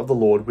Spirit of the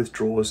Lord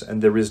withdraws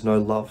and there is no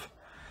love.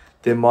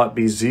 There might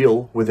be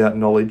zeal without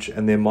knowledge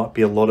and there might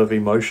be a lot of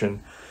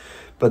emotion,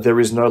 but there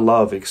is no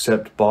love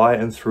except by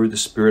and through the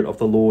Spirit of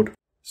the Lord.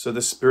 So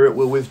the Spirit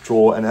will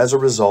withdraw, and as a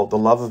result, the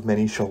love of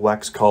many shall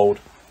wax cold.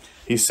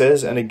 He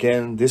says, And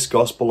again, this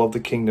gospel of the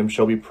kingdom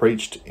shall be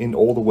preached in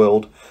all the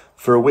world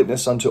for a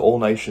witness unto all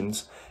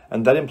nations.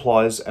 And that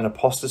implies an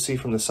apostasy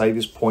from the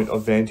Saviour's point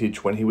of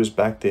vantage when he was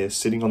back there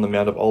sitting on the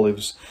Mount of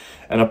Olives.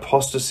 An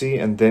apostasy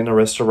and then a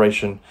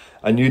restoration,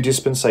 a new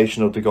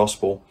dispensation of the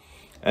gospel.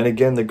 And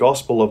again, the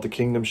gospel of the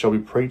kingdom shall be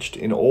preached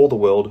in all the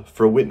world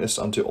for a witness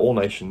unto all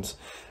nations.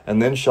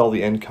 And then shall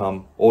the end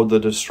come, or the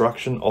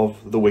destruction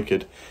of the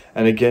wicked.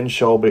 And again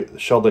shall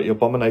the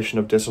abomination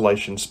of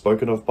desolation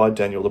spoken of by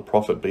Daniel the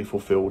prophet be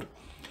fulfilled.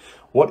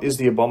 What is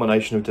the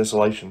abomination of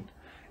desolation?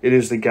 It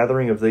is the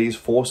gathering of these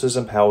forces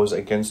and powers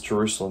against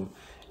Jerusalem.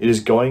 It is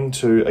going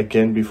to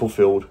again be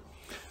fulfilled.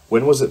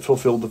 When was it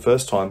fulfilled the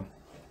first time?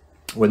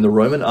 When the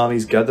Roman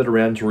armies gathered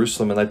around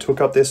Jerusalem and they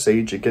took up their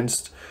siege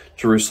against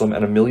Jerusalem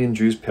and 1 million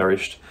Jews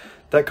perished.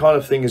 That kind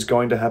of thing is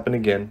going to happen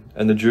again,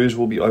 and the Jews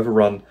will be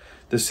overrun.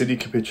 The city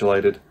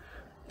capitulated.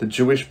 The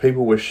Jewish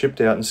people were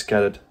shipped out and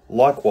scattered.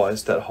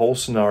 Likewise, that whole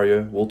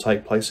scenario will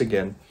take place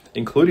again,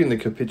 including the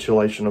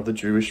capitulation of the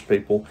Jewish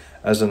people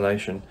as a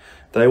nation.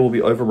 They will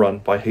be overrun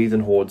by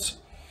heathen hordes.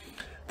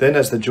 Then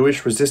as the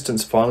Jewish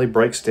resistance finally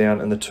breaks down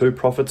and the two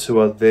prophets who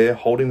are there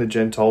holding the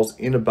Gentiles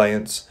in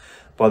abeyance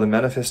by the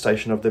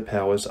manifestation of their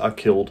powers are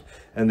killed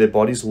and their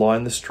bodies lie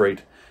in the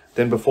street,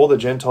 then before the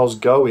Gentiles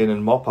go in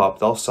and mop up,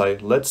 they'll say,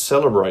 "Let's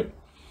celebrate."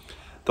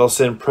 They'll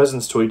send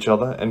presents to each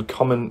other and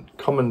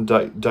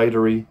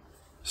commendatory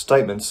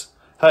statements.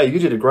 "Hey, you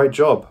did a great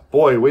job.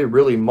 Boy, we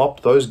really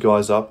mopped those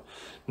guys up.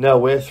 Now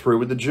we're through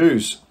with the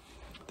Jews."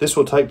 This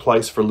will take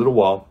place for a little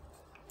while.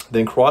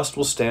 Then Christ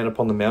will stand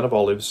upon the Mount of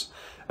Olives,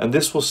 and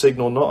this will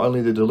signal not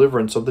only the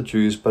deliverance of the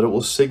Jews, but it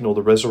will signal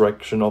the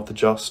resurrection of the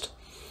just.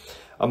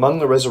 Among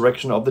the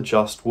resurrection of the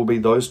just will be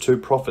those two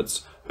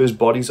prophets, whose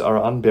bodies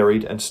are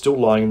unburied and still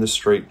lying in the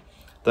street.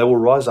 They will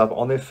rise up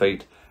on their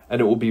feet,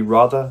 and it will be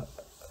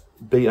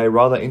a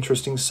rather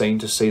interesting scene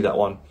to see that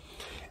one.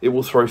 It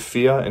will throw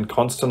fear and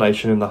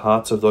consternation in the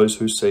hearts of those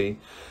who see.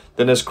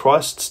 Then as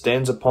Christ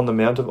stands upon the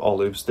Mount of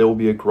Olives, there will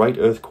be a great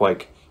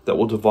earthquake that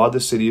will divide the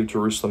city of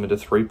Jerusalem into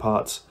 3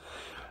 parts.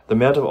 The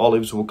Mount of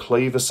Olives will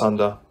cleave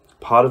asunder,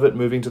 part of it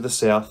moving to the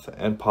south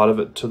and part of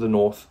it to the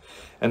north,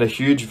 and a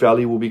huge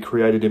valley will be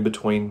created in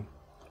between.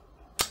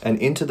 And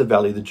into the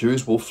valley the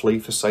Jews will flee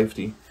for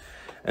safety.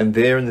 And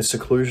there in the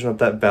seclusion of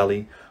that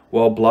valley,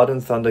 while blood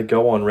and thunder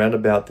go on round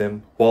about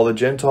them, while the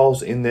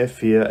Gentiles in their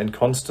fear and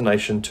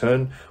consternation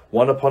turn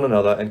one upon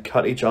another and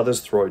cut each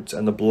other's throats,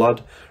 and the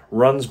blood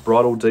runs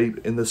bridle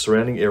deep in the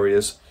surrounding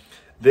areas,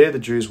 there the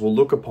Jews will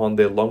look upon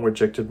their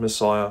long-rejected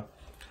Messiah.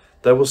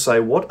 They will say,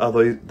 "What are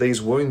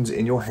these wounds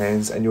in your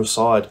hands and your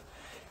side?"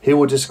 He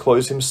will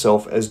disclose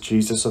himself as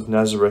Jesus of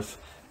Nazareth,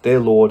 their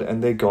Lord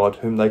and their God,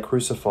 whom they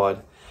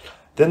crucified.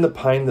 Then the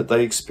pain that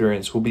they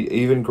experience will be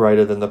even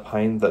greater than the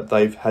pain that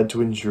they've had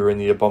to endure in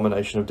the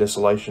abomination of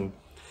desolation.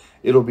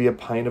 It'll be a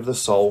pain of the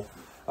soul,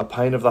 a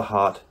pain of the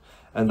heart,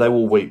 and they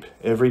will weep,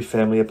 every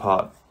family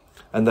apart.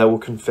 And they will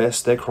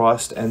confess their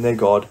Christ and their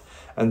God,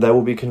 and they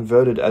will be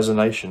converted as a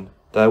nation.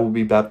 They will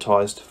be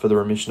baptized for the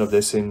remission of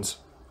their sins.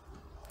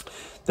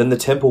 Then the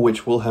temple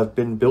which will have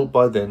been built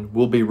by then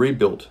will be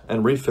rebuilt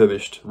and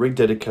refurbished,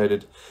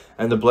 rededicated,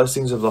 and the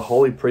blessings of the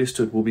holy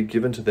priesthood will be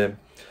given to them,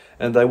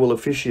 and they will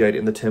officiate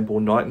in the temple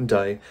night and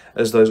day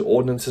as those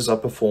ordinances are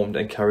performed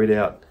and carried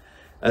out.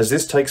 As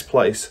this takes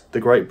place, the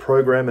great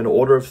program and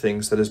order of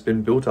things that has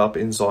been built up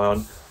in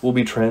Zion will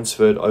be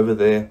transferred over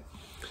there.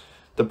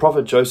 The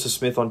prophet Joseph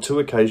Smith on 2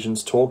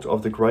 occasions talked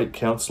of the great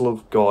council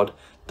of God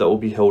that will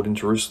be held in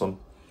Jerusalem.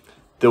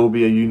 There will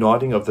be a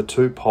uniting of the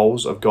 2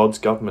 poles of God's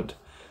government.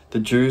 The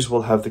Jews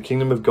will have the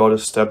kingdom of God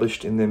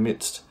established in their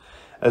midst.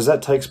 As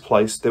that takes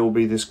place, there will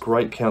be this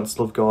great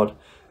council of God,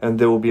 and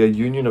there will be a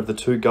union of the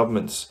 2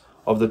 governments,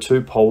 of the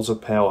 2 poles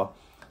of power.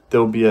 There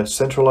will be a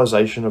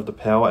centralization of the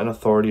power and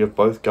authority of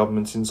both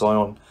governments in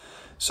Zion,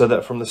 so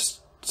that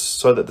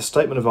the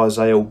statement of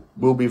Isaiah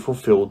will be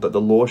fulfilled, that the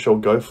law shall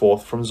go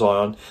forth from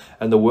Zion,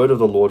 and the word of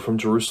the Lord from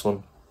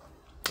Jerusalem.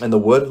 And the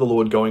word of the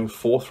Lord going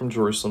forth from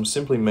Jerusalem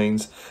simply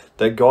means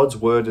that God's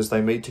word, as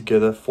they meet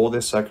together for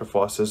their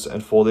sacrifices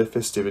and for their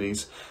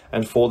festivities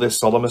and for their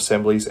solemn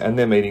assemblies and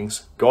their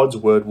meetings, God's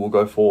word will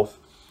go forth.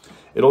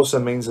 It also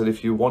means that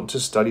if you want to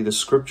study the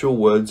scriptural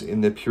words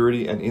in their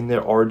purity and in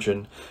their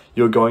origin,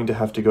 you're going to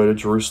have to go to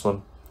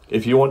Jerusalem.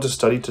 If you want to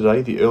study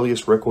today the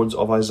earliest records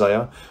of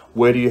Isaiah,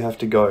 where do you have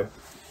to go?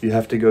 You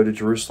have to go to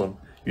Jerusalem.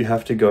 You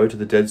have to go to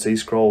the Dead Sea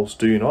Scrolls,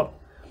 do you not?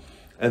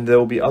 And there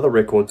will be other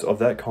records of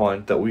that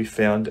kind that will be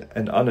found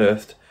and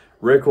unearthed,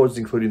 records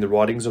including the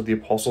writings of the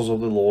apostles of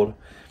the Lord.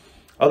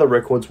 Other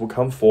records will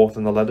come forth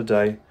in the latter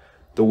day.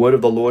 The word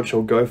of the Lord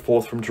shall go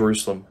forth from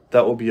Jerusalem.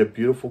 That will be a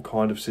beautiful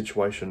kind of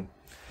situation.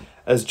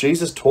 As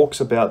Jesus talks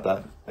about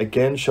that,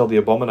 again shall the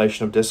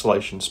abomination of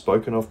desolation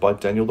spoken of by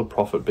Daniel the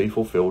prophet be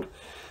fulfilled.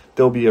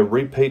 There will be a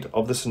repeat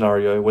of the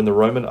scenario when the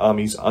Roman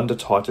armies under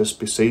Titus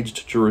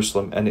besieged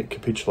Jerusalem and it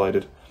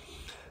capitulated.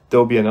 There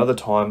will be another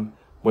time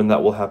when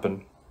that will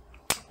happen.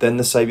 Then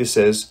the Saviour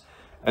says,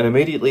 "And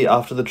immediately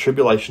after the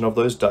tribulation of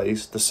those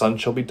days, the sun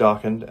shall be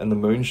darkened, and the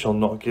moon shall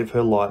not give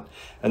her light,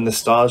 and the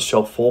stars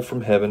shall fall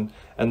from heaven,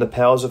 and the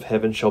powers of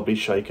heaven shall be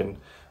shaken.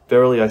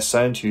 Verily I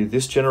say unto you,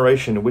 this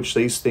generation in which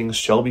these things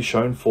shall be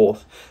shown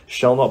forth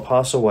shall not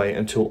pass away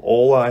until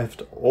all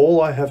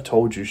I have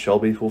told you shall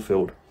be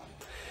fulfilled."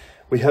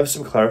 We have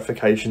some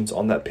clarifications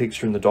on that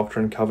picture in the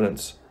Doctrine and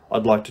Covenants.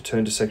 I'd like to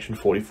turn to section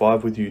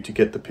 45 with you to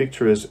get the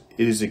picture as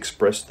it is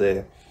expressed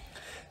there.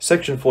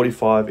 Section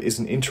 45 is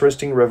an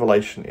interesting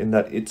revelation in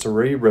that it's a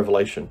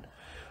re-revelation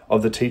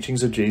of the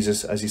teachings of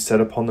Jesus as he sat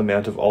upon the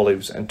Mount of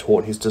Olives and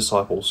taught his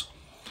disciples.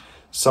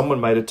 Someone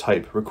made a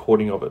tape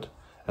recording of it,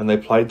 and they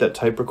played that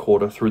tape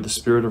recorder through the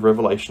spirit of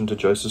revelation to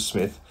Joseph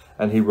Smith,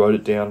 and he wrote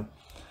it down.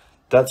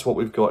 That's what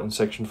we've got in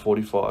section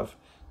 45.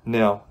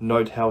 Now,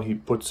 note how he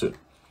puts it.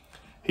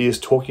 He is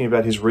talking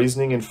about his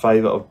reasoning in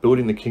favour of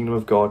building the kingdom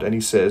of God, and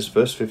he says,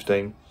 verse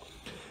 15,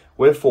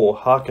 "Wherefore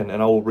hearken,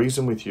 and I will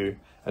reason with you,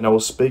 and I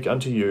will speak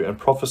unto you, and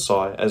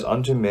prophesy as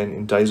unto men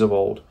in days of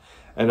old.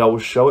 And I will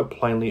show it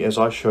plainly as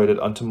I showed it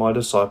unto my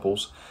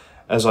disciples,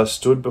 as I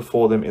stood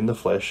before them in the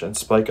flesh, and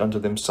spake unto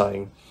them,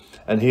 saying,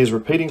 And he is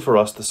repeating for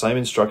us the same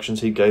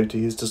instructions he gave to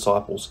his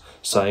disciples,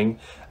 saying,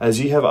 As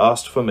ye have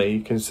asked for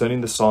me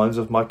concerning the signs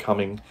of my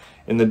coming,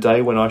 in the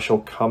day when I shall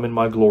come in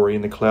my glory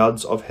in the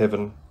clouds of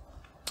heaven,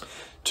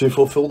 to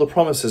fulfill the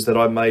promises that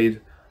I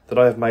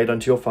have made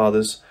unto your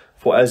fathers.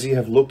 For as ye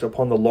have looked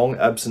upon the long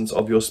absence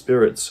of your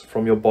spirits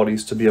from your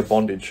bodies to be a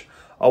bondage,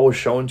 I will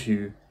show unto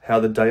you how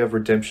the day of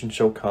redemption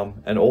shall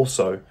come, and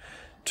also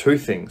two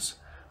things.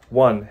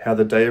 One, how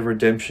the day of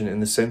redemption in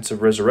the sense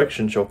of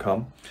resurrection shall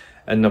come,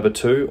 and number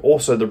two,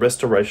 also the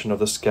restoration of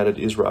the scattered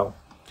Israel.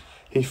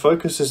 He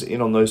focuses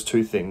in on those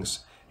two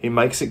things. He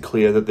makes it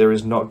clear that there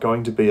is not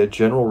going to be a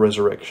general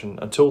resurrection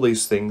until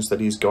these things that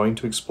he is going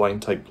to explain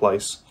take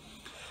place.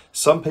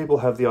 Some people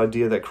have the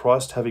idea that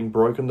Christ, having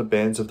broken the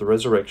bands of the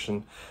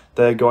resurrection,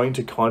 they are going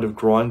to kind of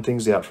grind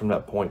things out from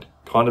that point,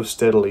 kind of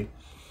steadily.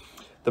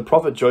 The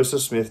prophet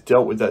Joseph Smith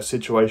dealt with that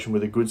situation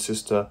with a good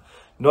sister,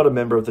 not a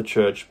member of the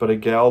church, but a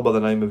gal by the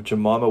name of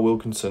Jemima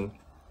Wilkinson,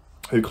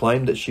 who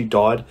claimed that she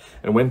died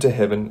and went to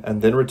heaven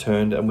and then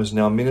returned and was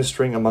now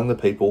ministering among the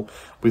people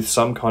with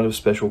some kind of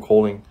special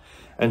calling.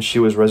 And she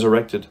was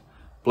resurrected.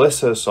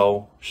 Bless her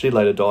soul, she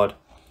later died.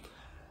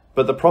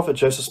 But the prophet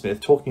Joseph Smith,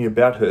 talking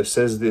about her,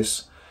 says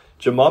this: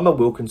 Jemima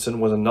Wilkinson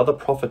was another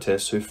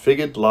prophetess who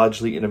figured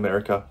largely in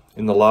America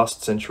in the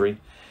last century.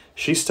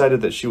 She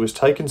stated that she was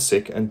taken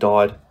sick and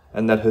died,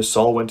 and that her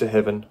soul went to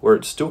heaven, where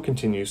it still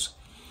continues.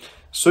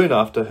 Soon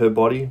after, her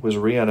body was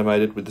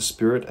reanimated with the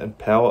spirit and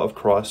power of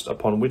Christ,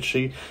 upon which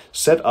she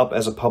set up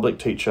as a public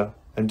teacher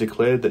and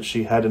declared that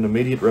she had an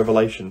immediate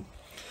revelation.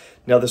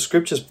 Now the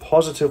scriptures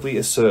positively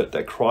assert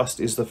that Christ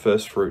is the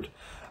first fruit,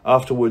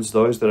 afterwards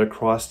those that are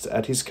Christ's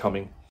at his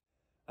coming.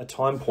 A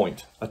time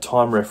point, a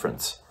time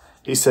reference.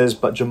 He says,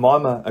 But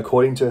Jemima,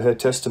 according to her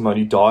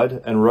testimony,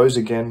 died and rose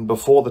again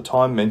before the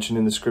time mentioned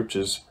in the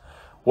scriptures.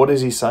 What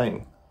is he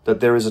saying?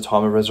 That there is a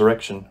time of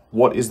resurrection.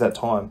 What is that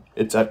time?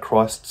 It's at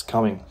Christ's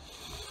coming.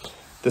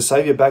 The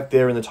Saviour back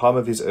there in the time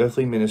of his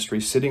earthly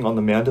ministry, sitting on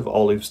the Mount of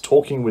Olives,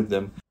 talking with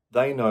them,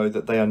 they know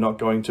that they are not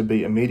going to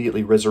be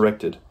immediately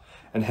resurrected.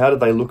 And how do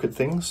they look at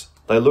things?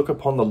 They look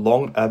upon the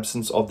long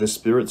absence of their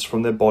spirits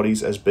from their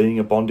bodies as being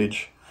a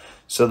bondage.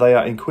 So they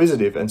are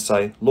inquisitive and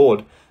say,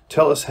 Lord,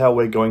 tell us how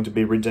we're going to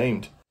be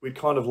redeemed. We'd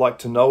kind of like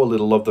to know a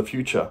little of the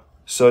future.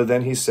 So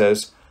then he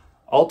says,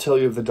 I'll tell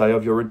you of the day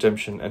of your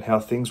redemption and how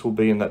things will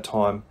be in that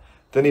time.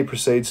 Then he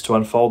proceeds to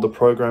unfold the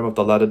program of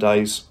the latter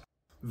days.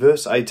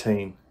 Verse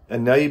 18,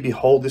 And now ye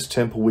behold this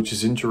temple which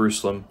is in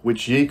Jerusalem,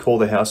 which ye call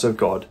the house of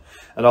God.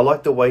 And I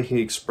like the way he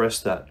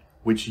expressed that,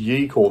 which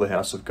ye call the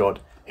house of God.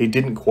 He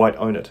didn't quite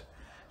own it.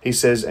 He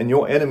says, And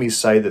your enemies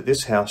say that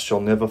this house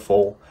shall never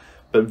fall.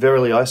 But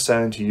verily I say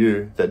unto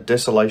you, that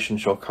desolation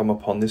shall come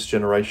upon this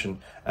generation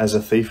as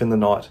a thief in the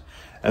night,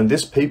 and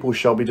this people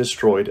shall be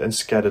destroyed and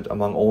scattered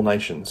among all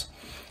nations.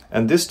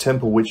 And this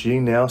temple which ye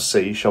now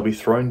see shall be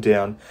thrown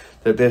down,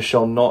 that there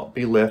shall not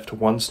be left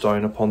one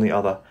stone upon the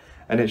other.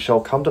 And it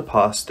shall come to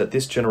pass that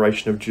this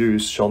generation of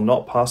Jews shall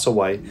not pass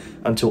away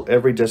until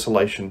every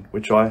desolation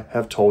which I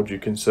have told you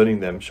concerning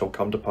them shall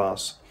come to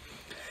pass.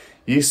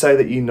 Ye say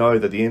that ye know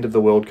that the end of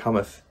the world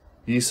cometh.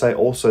 Ye say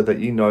also that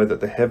ye know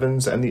that the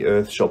heavens and the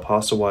earth shall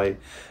pass away,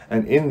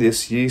 and in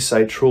this ye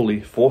say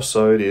truly, for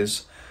so it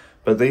is.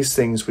 But these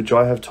things which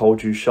I have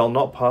told you shall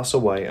not pass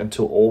away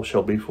until all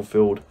shall be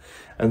fulfilled.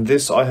 And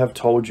this I have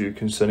told you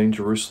concerning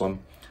Jerusalem.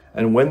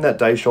 And when that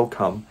day shall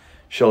come,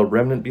 shall a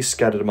remnant be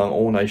scattered among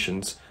all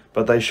nations,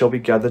 but they shall be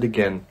gathered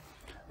again.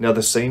 Now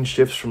the scene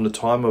shifts from the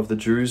time of the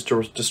Jews'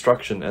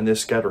 destruction and their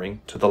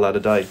scattering to the latter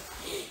day.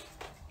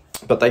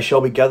 But they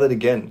shall be gathered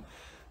again,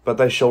 but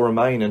they shall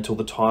remain until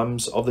the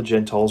times of the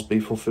Gentiles be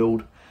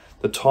fulfilled.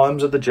 The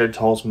times of the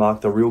Gentiles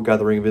mark the real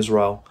gathering of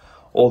Israel,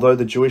 although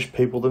the Jewish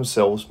people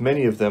themselves,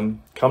 many of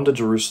them, come to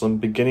Jerusalem,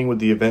 beginning with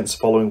the events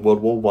following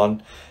World War I,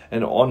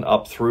 and on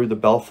up through the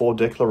Balfour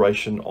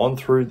Declaration, on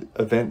through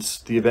the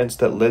events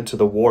that led to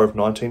the War of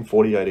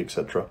 1948,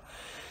 etc.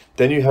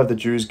 Then you have the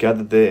Jews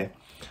gathered there,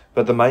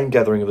 but the main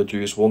gathering of the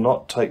Jews will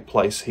not take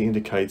place, he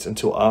indicates,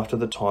 until after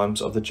the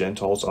times of the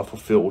Gentiles are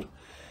fulfilled.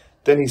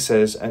 Then he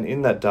says, And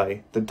in that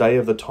day, the day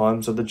of the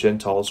times of the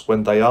Gentiles,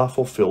 when they are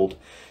fulfilled,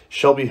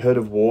 shall be heard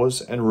of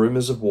wars and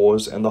rumours of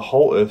wars, and the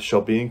whole earth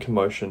shall be in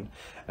commotion,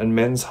 and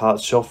men's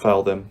hearts shall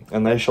fail them,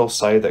 and they shall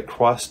say that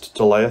Christ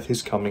delayeth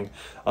his coming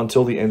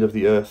until the end of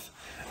the earth,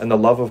 and the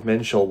love of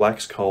men shall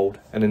wax cold,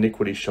 and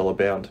iniquity shall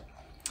abound.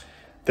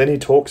 Then he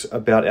talks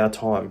about our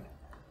time.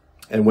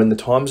 And when the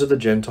times of the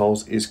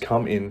Gentiles is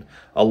come in,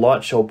 a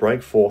light shall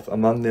break forth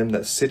among them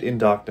that sit in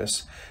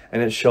darkness,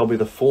 and it shall be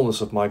the fullness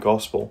of my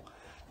gospel.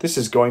 This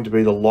is going to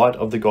be the light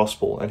of the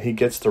gospel, and he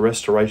gets the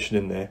restoration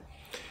in there.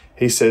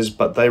 He says,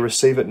 But they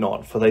receive it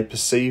not, for they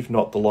perceive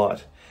not the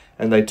light,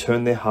 and they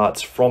turn their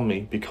hearts from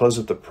me because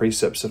of the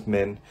precepts of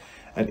men.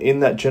 And in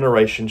that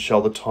generation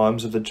shall the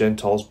times of the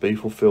Gentiles be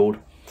fulfilled.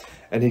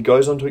 And he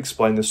goes on to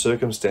explain the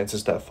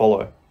circumstances that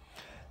follow.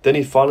 Then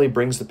he finally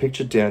brings the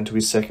picture down to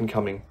his second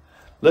coming.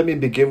 Let me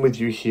begin with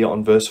you here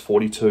on verse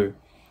 42.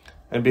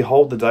 And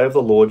behold, the day of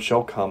the Lord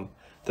shall come,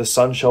 the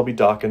sun shall be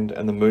darkened,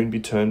 and the moon be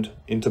turned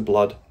into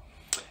blood,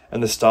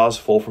 and the stars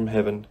fall from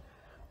heaven,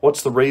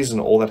 What's the reason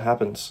all that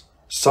happens?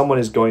 Someone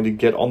is going to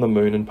get on the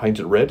moon and paint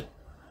it red?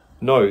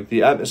 No,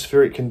 the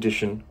atmospheric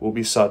condition will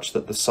be such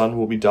that the sun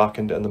will be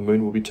darkened and the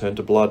moon will be turned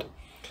to blood.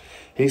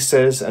 He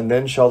says, and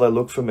then shall they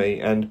look for me,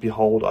 and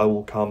behold, I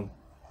will come.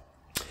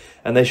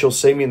 And they shall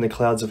see me in the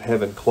clouds of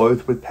heaven,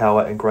 clothed with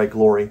power and great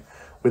glory,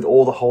 with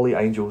all the holy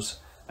angels.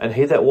 And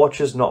he that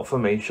watches not for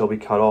me shall be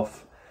cut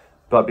off.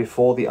 But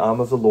before the arm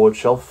of the Lord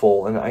shall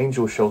fall, an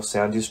angel shall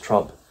sound his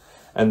trump.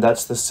 And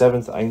that's the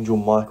seventh angel,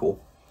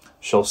 Michael,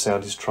 shall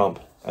sound his trump.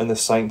 And the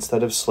saints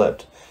that have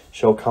slept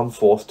shall come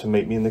forth to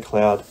meet me in the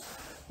cloud.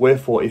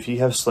 Wherefore, if ye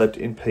have slept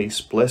in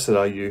peace, blessed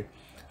are you.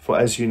 For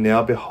as you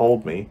now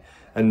behold me,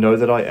 and know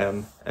that I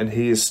am, and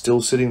he is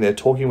still sitting there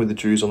talking with the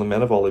Jews on the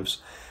Mount of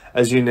Olives,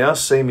 as you now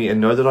see me and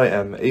know that I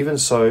am, even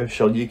so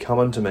shall ye come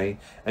unto me,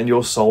 and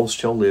your souls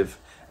shall live,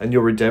 and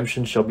your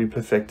redemption shall be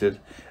perfected,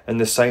 and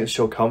the saints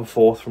shall come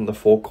forth from the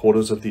four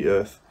quarters of the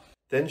earth.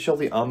 Then shall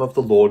the arm of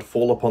the Lord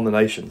fall upon the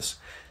nations.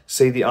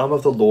 See, the arm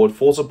of the Lord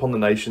falls upon the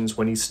nations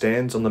when he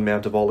stands on the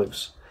Mount of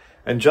Olives.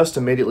 And just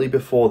immediately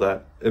before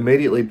that,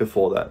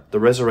 the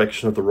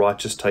resurrection of the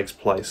righteous takes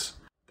place.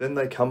 Then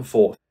they come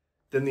forth.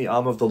 Then the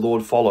arm of the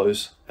Lord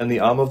follows, and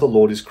the arm of the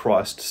Lord is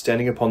Christ,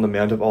 standing upon the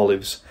Mount of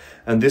Olives.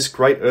 And this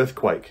great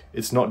earthquake,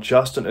 it's not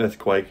just an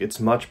earthquake, it's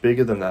much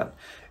bigger than that.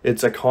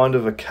 It's a kind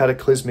of a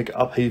cataclysmic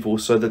upheaval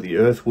so that the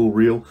earth will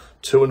reel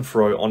to and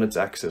fro on its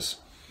axis.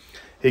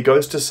 He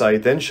goes to say,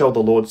 Then shall the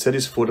Lord set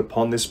his foot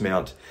upon this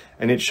mount,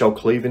 and it shall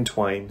cleave in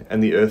twain,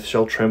 and the earth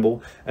shall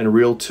tremble and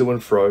reel to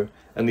and fro,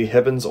 and the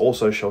heavens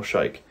also shall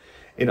shake.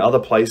 In other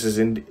places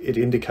it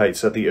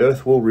indicates that the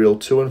earth will reel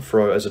to and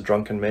fro as a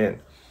drunken man.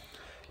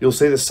 You'll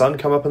see the sun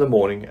come up in the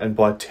morning, and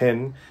by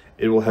 10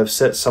 it will have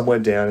set somewhere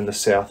down in the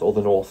south or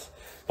the north.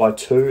 By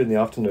 2 in the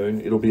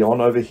afternoon it'll be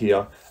on over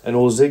here, and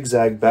will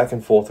zigzag back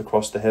and forth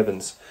across the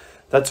heavens.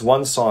 That's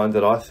one sign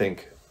that I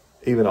think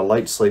even a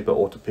late sleeper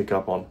ought to pick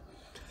up on.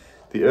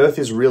 The earth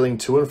is reeling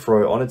to and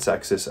fro on its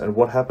axis, and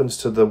what happens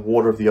to the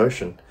water of the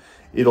ocean?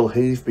 It'll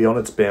heave beyond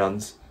its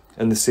bounds,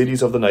 and the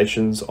cities of the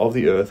nations of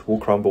the earth will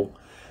crumble.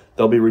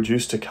 They'll be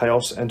reduced to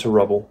chaos and to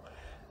rubble,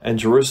 and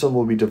Jerusalem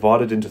will be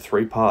divided into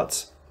 3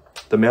 parts.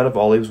 The Mount of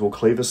Olives will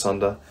cleave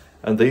asunder,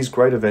 and these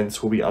great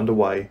events will be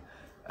underway.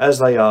 As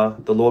they are,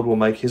 the Lord will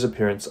make his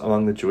appearance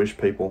among the Jewish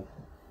people.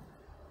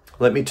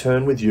 Let me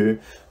turn with you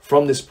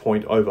from this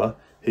point over,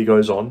 he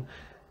goes on,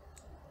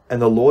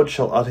 and the Lord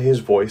shall utter his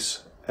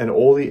voice, and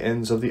all the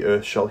ends of the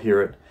earth shall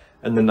hear it,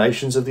 and the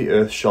nations of the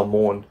earth shall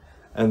mourn,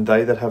 and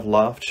they that have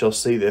laughed shall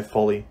see their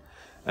folly,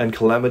 and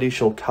calamity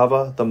shall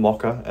cover the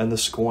mocker, and the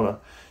scorner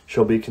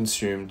shall be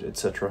consumed,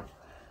 etc.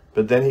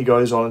 But then he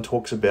goes on and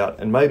talks about,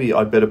 and maybe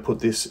I'd better put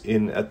this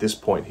in at this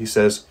point, he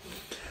says,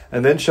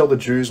 And then shall the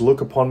Jews look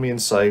upon me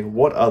and say,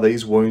 What are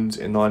these wounds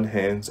in thine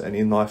hands and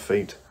in thy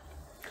feet?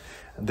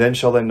 And then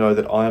shall they know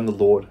that I am the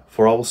Lord,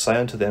 for I will say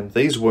unto them,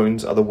 These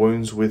wounds are the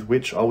wounds with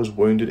which I was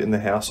wounded in the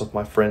house of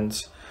my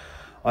friends.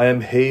 I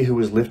am he who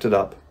was lifted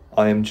up.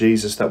 I am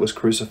Jesus that was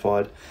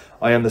crucified.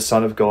 I am the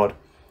Son of God.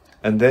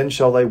 And then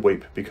shall they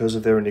weep because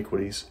of their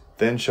iniquities.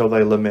 Then shall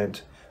they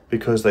lament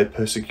because they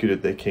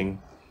persecuted their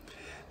king.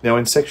 Now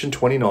in section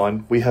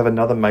 29, we have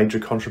another major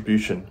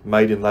contribution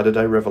made in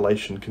latter-day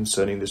revelation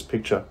concerning this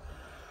picture.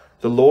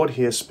 The Lord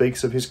here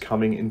speaks of his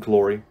coming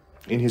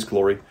in his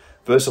glory.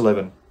 Verse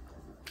 11,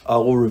 I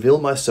will reveal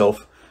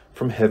myself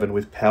from heaven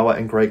with power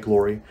and great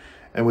glory,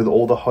 and with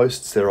all the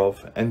hosts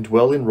thereof, and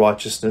dwell in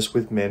righteousness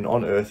with men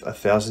on earth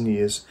 1,000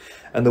 years,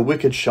 and the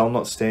wicked shall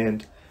not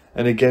stand.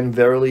 And again,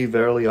 verily,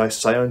 verily, I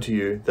say unto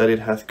you, that it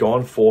hath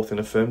gone forth in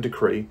a firm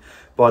decree,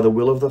 by the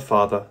will of the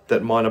Father,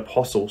 that mine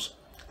apostles,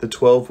 the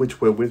 12 which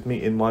were with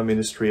me in my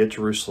ministry at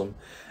Jerusalem,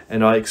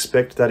 and I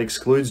expect that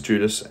excludes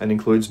Judas and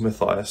includes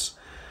Matthias,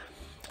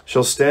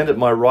 shall stand at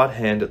my right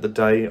hand at the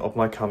day of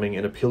my coming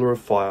in a pillar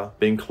of fire,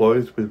 being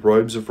clothed with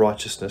robes of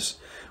righteousness,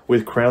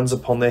 with crowns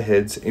upon their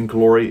heads, in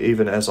glory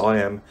even as I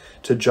am,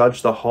 to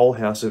judge the whole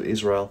house of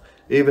Israel,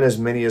 even as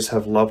many as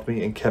have loved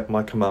me and kept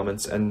my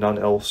commandments, and none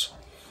else.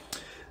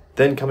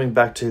 Then coming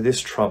back to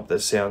this trump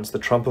that sounds, the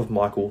trump of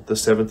Michael, the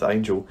 7th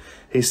angel,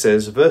 he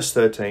says, verse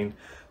 13,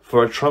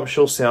 For a trump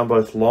shall sound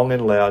both long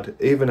and loud,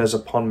 even as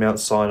upon Mount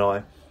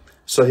Sinai.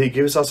 So he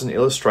gives us an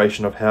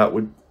illustration of how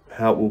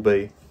it will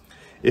be.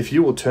 If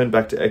you will turn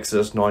back to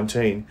Exodus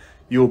 19,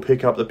 you will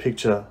pick up the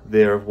picture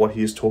there of what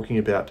he is talking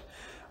about.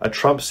 A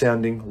trump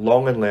sounding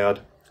long and loud,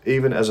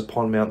 even as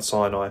upon Mount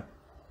Sinai.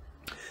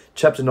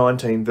 Chapter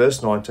 19,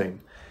 verse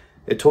 19.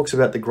 It talks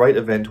about the great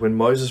event when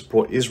Moses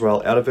brought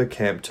Israel out of her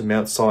camp to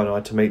Mount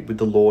Sinai to meet with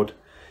the Lord.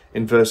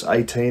 In verse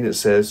 18 it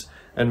says,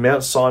 And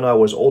Mount Sinai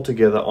was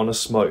altogether on a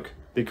smoke,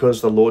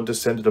 because the Lord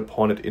descended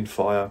upon it in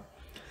fire.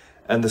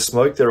 And the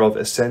smoke thereof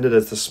ascended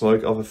as the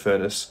smoke of a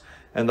furnace,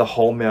 and the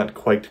whole mount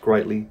quaked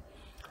greatly.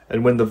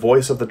 And when the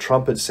voice of the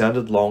trumpet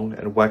sounded long,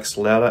 and waxed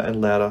louder and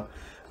louder,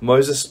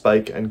 Moses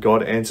spake, and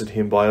God answered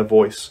him by a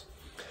voice.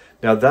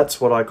 Now that's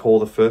what I call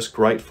the first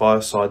great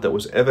fireside that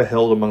was ever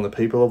held among the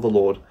people of the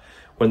Lord,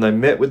 when they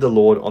met with the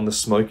Lord on the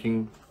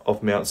smoking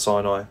of Mount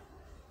Sinai.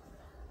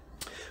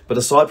 But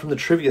aside from the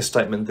trivia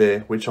statement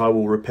there, which I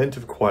will repent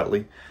of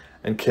quietly,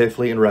 and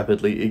carefully and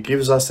rapidly, it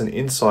gives us an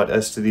insight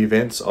as to the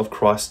events of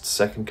Christ's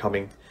second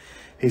coming.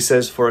 He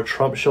says, "For a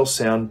trump shall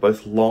sound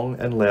both long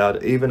and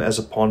loud, even as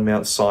upon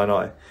Mount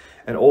Sinai,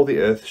 and all the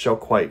earth shall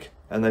quake,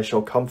 and they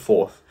shall come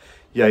forth,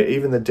 yea,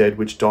 even the dead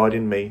which died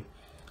in me,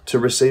 to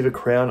receive a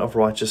crown of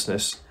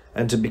righteousness,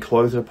 and to be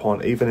clothed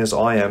upon, even as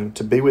I am,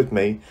 to be with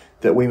me,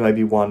 that we may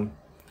be one.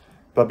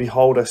 But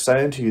behold, I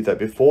say unto you that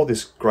before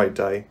this great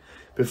day,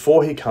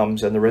 before he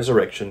comes and the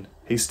resurrection,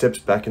 he steps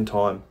back in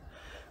time.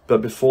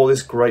 But before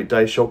this great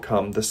day shall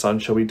come, the sun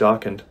shall be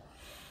darkened,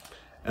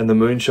 and the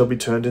moon shall be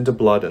turned into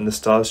blood, and the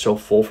stars shall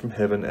fall from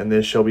heaven, and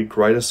there shall be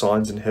greater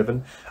signs in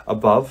heaven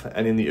above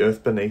and in the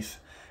earth beneath,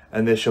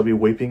 and there shall be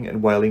weeping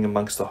and wailing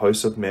amongst the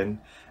hosts of men,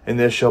 and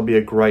there shall be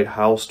a great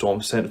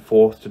hailstorm sent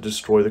forth to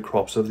destroy the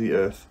crops of the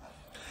earth."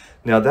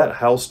 Now that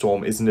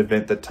hailstorm is an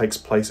event that takes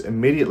place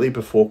immediately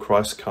before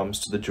Christ comes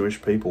to the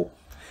Jewish people.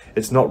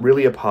 It's not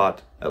really a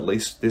part, at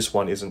least this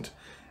one isn't,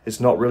 it's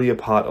not really a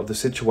part of the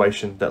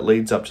situation that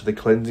leads up to the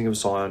cleansing of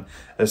Zion,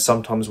 as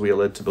sometimes we are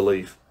led to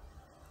believe.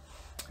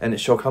 "And it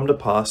shall come to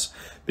pass,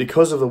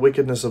 because of the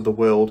wickedness of the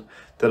world,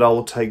 that I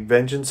will take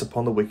vengeance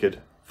upon the wicked,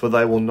 for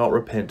they will not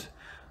repent.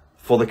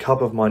 For the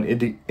cup of mine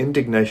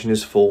indignation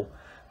is full.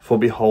 For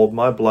behold,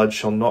 my blood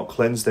shall not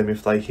cleanse them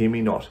if they hear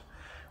me not.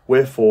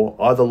 Wherefore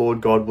I the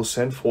Lord God will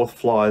send forth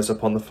flies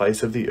upon the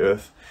face of the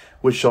earth,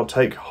 which shall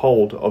take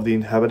hold of the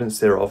inhabitants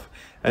thereof,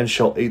 and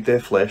shall eat their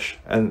flesh,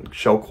 and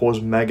shall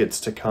cause maggots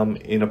to come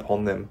in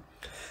upon them."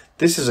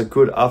 This is a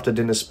good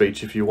after-dinner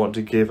speech if you want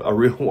to give a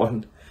real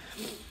one.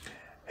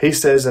 He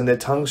says, "And their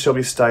tongues shall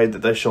be stayed,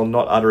 that they shall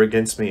not utter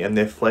against me, and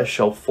their flesh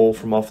shall fall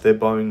from off their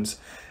bones,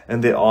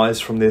 and their eyes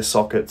from their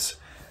sockets.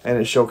 And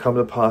it shall come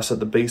to pass that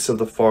the beasts of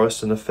the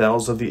forest and the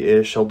fowls of the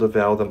air shall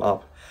devour them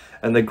up,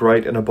 and the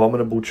great and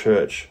abominable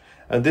church."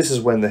 And this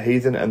is when the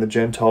heathen and the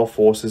Gentile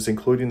forces,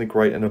 including the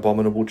great and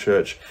abominable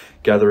church,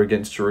 gather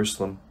against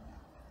Jerusalem.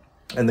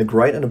 "And the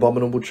great and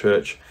abominable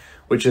church,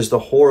 which is the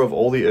whore of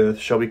all the earth,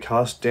 shall be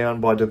cast down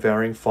by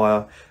devouring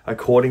fire,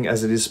 according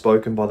as it is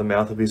spoken by the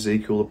mouth of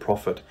Ezekiel the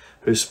prophet,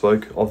 who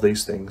spoke of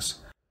these things."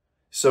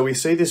 So we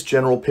see this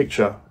general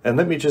picture, and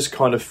let me just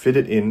kind of fit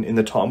it in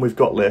the time we've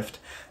got left,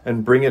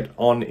 and bring it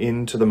on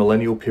into the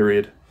millennial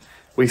period.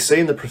 We see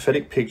in the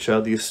prophetic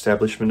picture the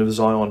establishment of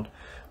Zion.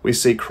 We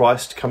see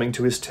Christ coming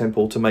to his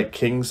temple to make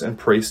kings and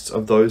priests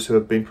of those who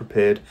have been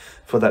prepared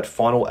for that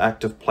final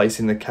act of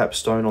placing the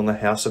capstone on the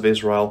house of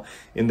Israel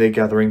in their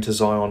gathering to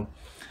Zion.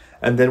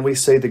 And then we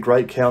see the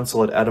great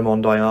council at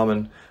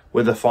Adam-on-Diamond,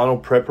 where the final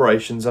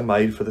preparations are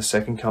made for the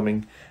second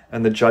coming,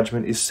 and the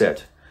judgment is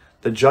set.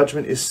 The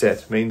judgment is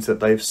set means that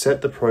they've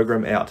set the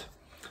program out.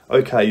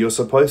 Okay, you're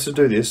supposed to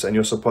do this, and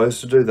you're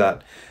supposed to do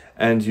that,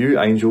 and you,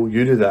 angel,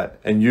 you do that,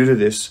 and you do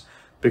this,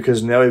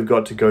 because now we've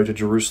got to go to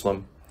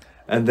Jerusalem.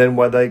 And then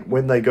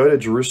when they go to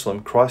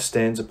Jerusalem, Christ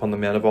stands upon the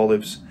Mount of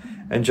Olives,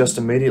 and just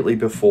immediately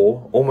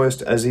before,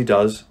 almost as he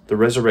does, the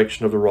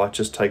resurrection of the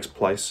righteous takes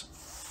place.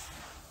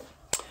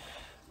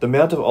 The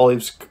Mount of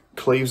Olives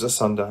cleaves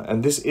asunder,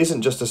 and this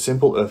isn't just a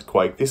simple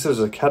earthquake. This is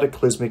a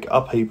cataclysmic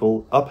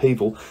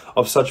upheaval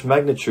of such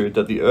magnitude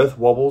that the earth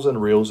wobbles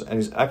and reels and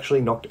is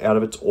actually knocked out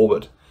of its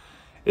orbit.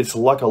 It's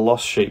like a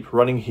lost sheep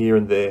running here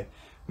and there.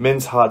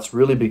 Men's hearts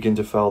really begin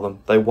to fail them.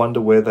 They wonder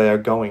where they are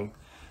going.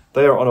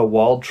 They are on a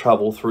wild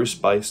travel through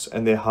space,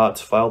 and their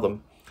hearts fail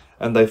them,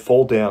 and they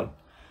fall down.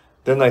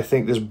 Then they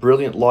think this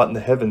brilliant light in the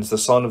heavens, the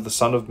sign of the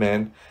Son of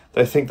Man,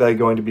 they think they are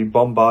going to be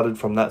bombarded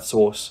from that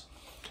source.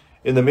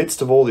 In the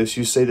midst of all this,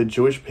 you see the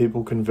Jewish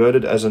people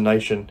converted as a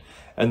nation,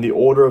 and the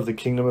order of the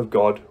kingdom of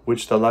God,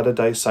 which the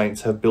latter-day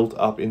saints have built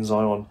up in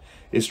Zion,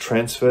 is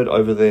transferred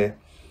over there.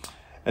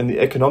 And the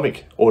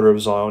economic order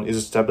of Zion is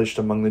established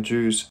among the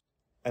Jews.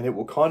 And it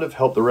will kind of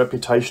help the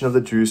reputation of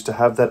the Jews to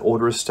have that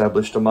order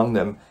established among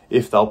them,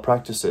 if they'll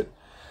practice it.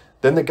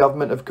 Then the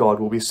government of God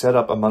will be set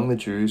up among the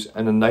Jews,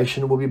 and a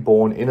nation will be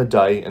born in a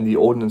day, and the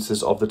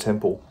ordinances of the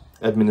temple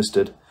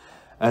administered.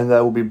 And they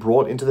will be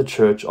brought into the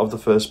church of the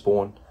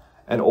firstborn.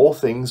 And all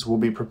things will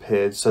be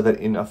prepared so that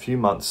in a few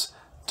months'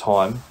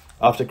 time,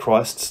 after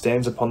Christ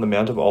stands upon the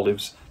Mount of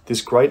Olives,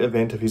 this great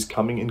event of his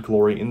coming in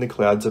glory in the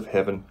clouds of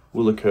heaven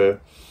will occur.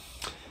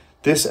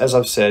 This, as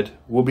I've said,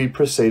 will be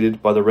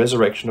preceded by the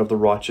resurrection of the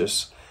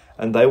righteous,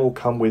 and they will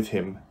come with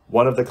him.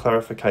 One of the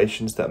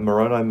clarifications that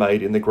Moroni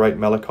made in the great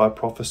Malachi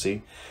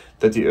prophecy,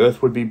 that the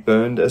earth would be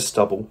burned as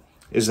stubble,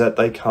 is that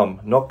they come,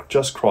 not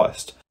just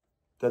Christ,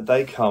 that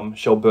they come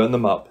shall burn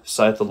them up,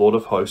 saith the Lord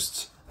of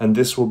hosts, and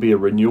this will be a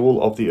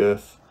renewal of the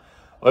earth.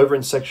 Over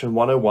in section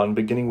 101,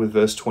 beginning with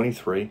verse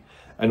 23,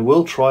 and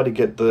we'll try to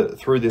get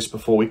through this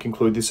before we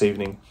conclude this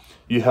evening,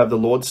 you have the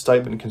Lord's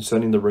statement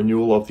concerning the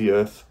renewal of the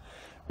earth.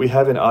 We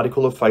have in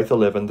Article of Faith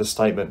 11 the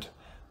statement,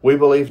 "We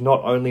believe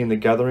not only in the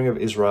gathering of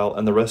Israel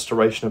and the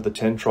restoration of the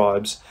 10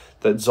 tribes,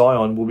 that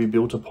Zion will be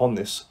built upon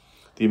this,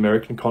 the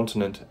American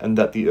continent, and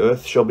that the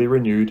earth shall be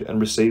renewed and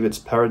receive its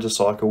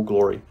paradisiacal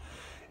glory.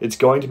 It's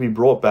going to be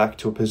brought back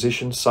to a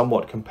position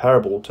somewhat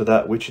comparable to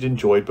that which it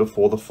enjoyed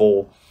before the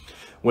fall,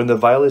 when the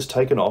veil is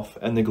taken off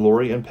and the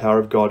glory and power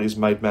of God is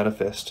made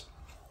manifest.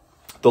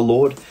 The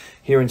Lord,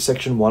 here in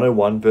section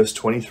 101, verse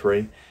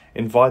 23,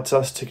 invites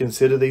us to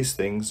consider these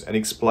things and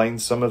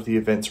explains some of the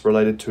events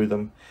related to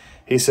them.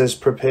 He says,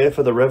 "Prepare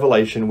for the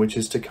revelation which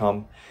is to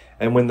come,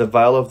 and when the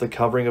veil of the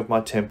covering of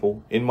my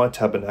temple, in my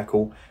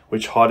tabernacle,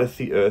 which hideth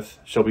the earth,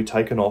 shall be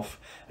taken off,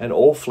 and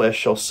all flesh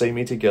shall see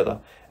me together,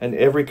 and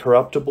every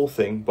corruptible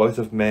thing, both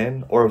of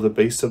man, or of the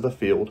beasts of the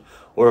field,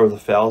 or of the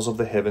fowls of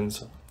the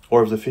heavens,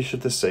 or of the fish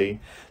of the sea,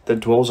 that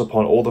dwells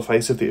upon all the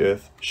face of the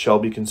earth, shall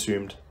be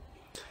consumed."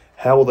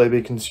 How will they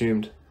be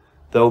consumed?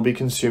 They will be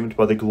consumed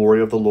by the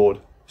glory of the Lord,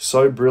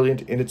 so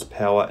brilliant in its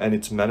power and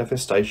its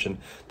manifestation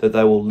that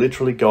they will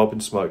literally go up in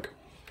smoke.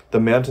 The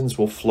mountains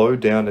will flow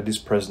down at his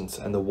presence,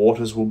 and the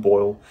waters will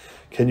boil.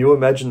 Can you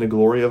imagine the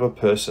glory of a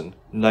person,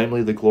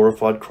 namely the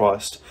glorified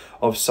Christ,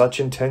 of such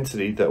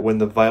intensity that when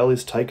the veil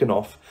is taken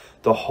off,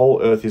 the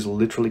whole earth is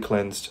literally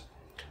cleansed?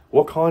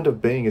 What kind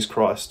of being is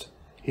Christ?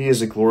 He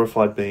is a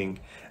glorified being.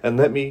 And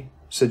let me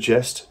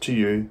suggest to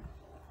you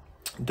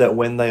that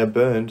when they are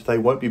burned, they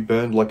won't be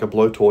burned like a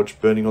blowtorch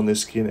burning on their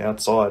skin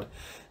outside.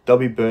 They'll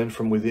be burned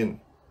from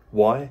within.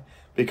 Why?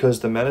 Because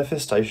the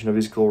manifestation of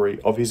his glory,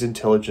 of his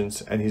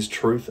intelligence, and his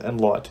truth and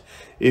light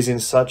is in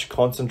such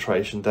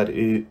concentration that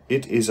it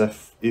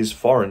is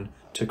foreign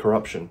to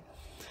corruption.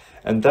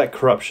 And that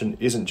corruption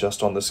isn't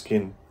just on the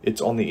skin,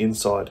 it's on the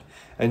inside.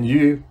 And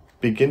you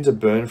begin to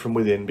burn from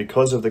within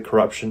because of the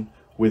corruption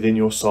within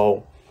your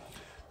soul.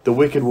 The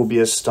wicked will be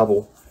as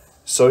stubble.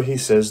 So he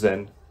says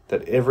then,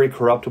 that every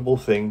corruptible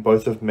thing,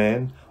 both of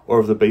man, or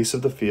of the beasts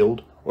of the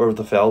field, or of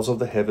the fowls of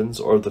the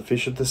heavens, or of the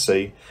fish of the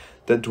sea,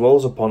 that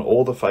dwells upon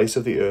all the face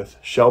of the earth,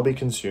 shall be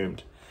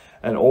consumed,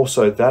 and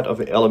also that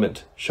of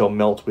element shall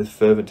melt with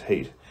fervent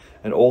heat,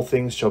 and all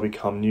things shall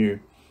become new.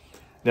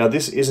 Now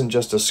this isn't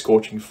just a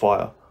scorching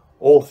fire.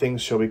 All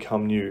things shall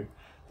become new.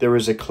 There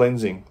is a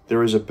cleansing,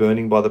 there is a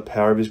burning by the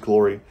power of his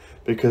glory,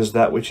 because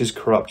that which is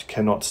corrupt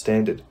cannot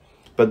stand it.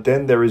 But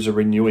then there is a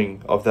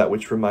renewing of that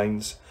which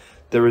remains.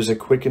 There is a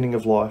quickening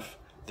of life.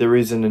 There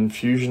is an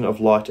infusion of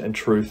light and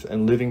truth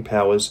and living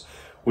powers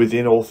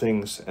within all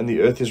things, and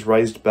the earth is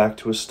raised back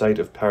to a state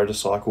of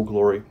paradisiacal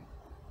glory.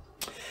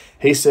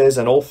 He says,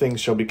 "And all things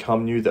shall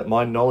become new, that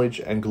my knowledge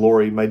and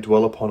glory may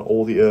dwell upon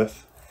all the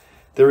earth."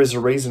 There is a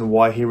reason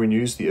why he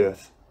renews the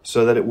earth,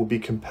 so that it will be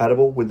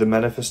compatible with the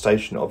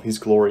manifestation of his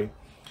glory.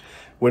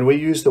 When we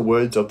use the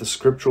words of the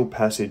scriptural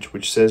passage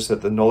which says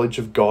that the knowledge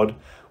of God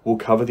will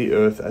cover the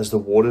earth as the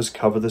waters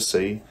cover the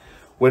sea,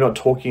 we're not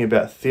talking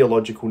about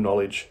theological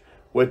knowledge.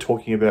 We're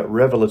talking about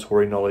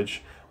revelatory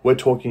knowledge. We're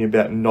talking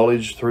about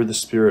knowledge through the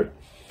Spirit,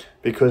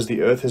 because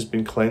the earth has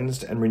been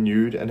cleansed and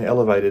renewed and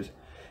elevated.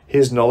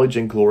 His knowledge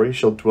and glory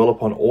shall dwell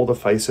upon all the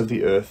face of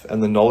the earth,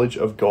 and the knowledge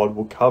of God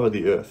will cover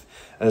the earth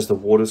as the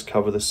waters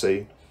cover the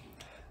sea.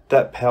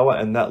 That power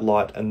and that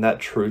light and that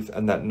truth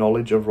and that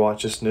knowledge of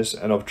righteousness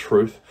and of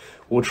truth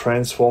will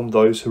transform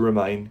those who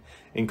remain,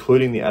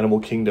 including the animal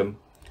kingdom.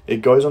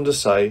 It goes on to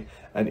say,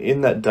 "And in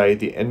that day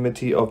the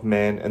enmity of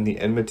man and the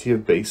enmity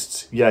of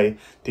beasts, yea,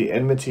 the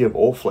enmity of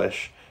all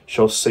flesh,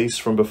 shall cease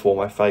from before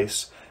my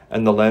face,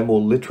 and the lamb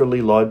will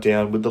literally lie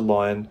down with the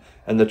lion,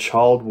 and the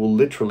child will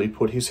literally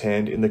put his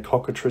hand in the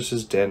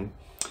cockatrice's den,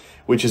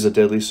 which is a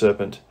deadly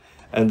serpent.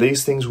 And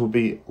these things will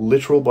be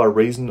literal by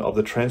reason of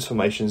the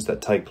transformations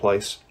that take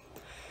place."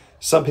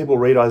 Some people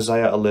read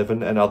Isaiah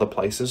 11 and other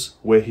places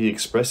where he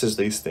expresses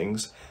these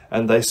things,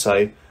 and they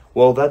say,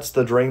 "Well, that's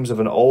the dreams of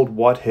an old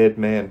white-haired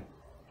man."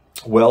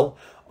 Well,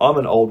 I'm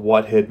an old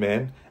white-haired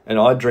man, and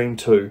I dream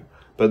too,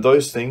 but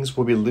those things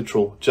will be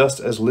literal, just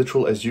as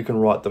literal as you can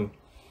write them.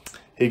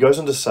 He goes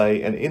on to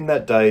say, "And in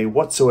that day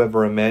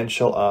whatsoever a man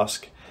shall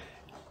ask,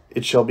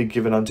 it shall be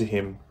given unto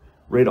him."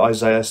 Read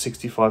Isaiah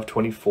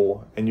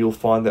 65:24, and you'll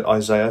find that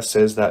Isaiah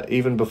says that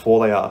even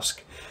before they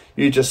ask.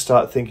 You just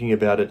start thinking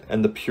about it,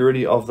 and the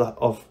purity of the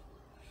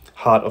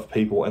heart of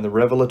people and the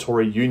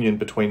revelatory union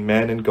between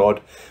man and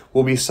God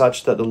will be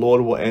such that the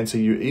Lord will answer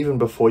you even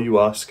before you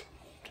ask.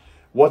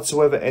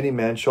 "Whatsoever any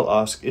man shall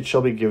ask, it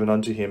shall be given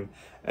unto him.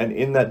 And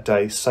in that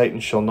day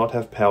Satan shall not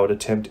have power to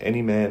tempt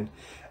any man."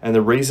 And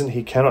the reason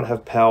he cannot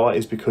have power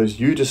is because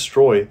you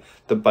destroy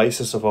the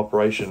basis of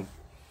operation.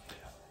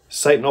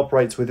 Satan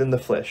operates within the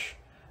flesh,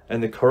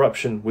 and the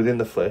corruption within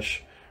the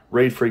flesh.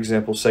 Read, for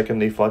example, 2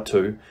 Nephi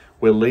 2,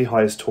 where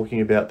Lehi is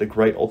talking about the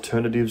great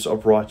alternatives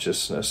of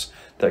righteousness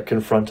that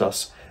confront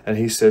us. And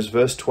he says,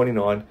 verse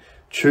 29,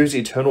 "Choose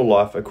eternal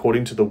life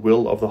according to the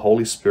will of the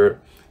Holy Spirit,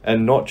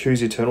 and not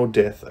choose eternal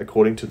death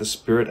according to the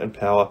spirit and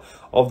power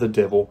of the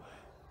devil,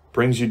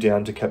 brings you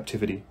down to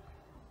captivity."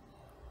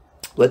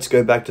 Let's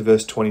go back to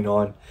verse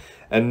 29.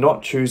 "And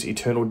not choose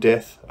eternal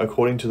death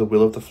according to the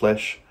will of the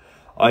flesh."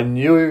 I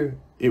knew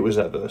it was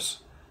that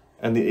verse.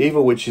 "And the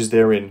evil which is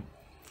therein."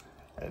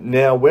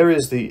 Now, where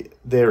is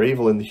their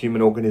evil in the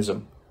human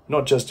organism?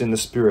 Not just in the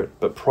spirit,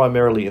 but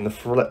primarily in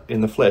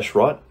the flesh,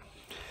 right?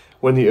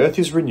 When the earth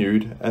is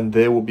renewed, and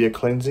there will be a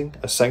cleansing,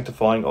 a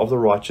sanctifying of the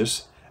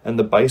righteous, and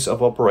the base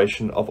of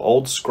operation of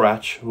old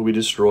scratch will be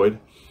destroyed,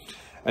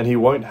 and he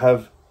won't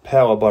have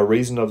power by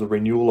reason of the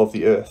renewal of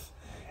the earth.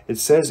 It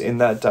says, "In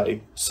that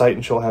day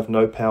Satan shall have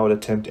no power to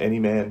tempt any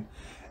man."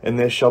 and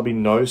there shall be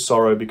no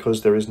sorrow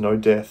because there is no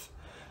death.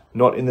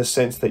 Not in the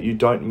sense that you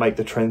don't make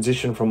the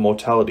transition from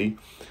mortality,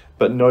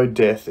 but no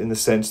death in the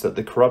sense that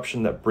the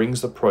corruption that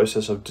brings the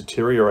process of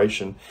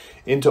deterioration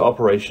into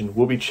operation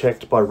will be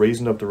checked by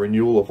reason of the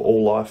renewal of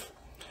all life.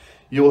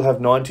 You will have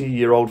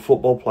 90-year-old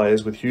football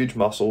players with huge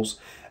muscles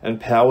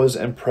and powers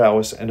and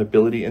prowess and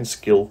ability and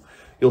skill.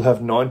 You'll have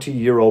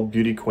 90-year-old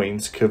beauty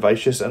queens,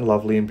 curvaceous and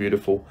lovely and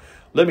beautiful.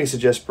 Let me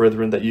suggest,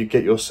 brethren, that you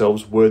get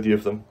yourselves worthy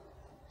of them.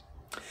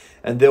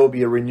 And there will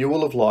be a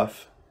renewal of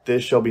life. There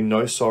shall be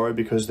no sorrow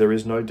because there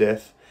is no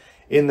death.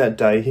 In that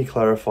day, he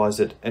clarifies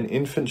it, an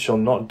infant shall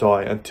not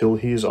die until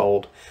he is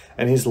old,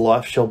 and his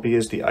life shall be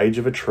as the age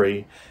of a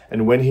tree,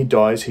 and when he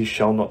dies he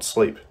shall not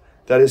sleep,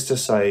 that is to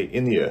say,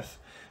 in the earth,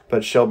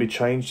 but shall be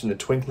changed in the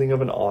twinkling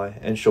of an eye,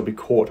 and shall be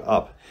caught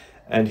up,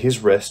 and his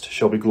rest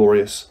shall be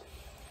glorious.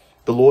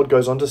 The Lord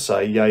goes on to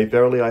say, Yea,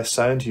 verily I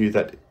say unto you,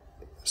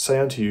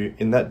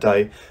 in that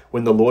day,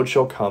 when the Lord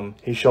shall come,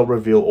 he shall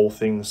reveal all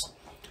things.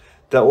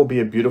 That will be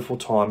a beautiful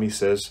time, he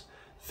says.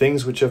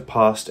 Things which have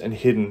passed, and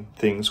hidden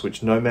things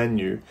which no man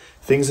knew,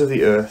 things of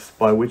the earth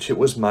by which it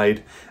was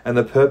made, and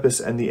the purpose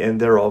and the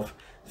end thereof,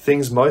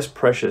 things most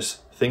precious,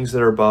 things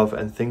that are above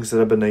and things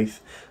that are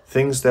beneath,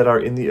 things that are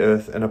in the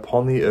earth and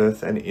upon the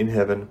earth and in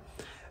heaven.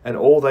 And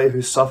all they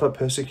who suffer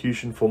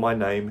persecution for my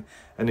name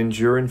and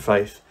endure in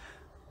faith,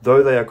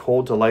 though they are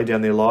called to lay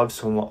down their lives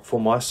for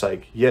my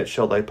sake, yet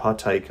shall they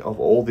partake of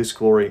all this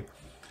glory.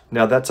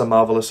 Now that's a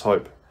marvellous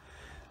hope.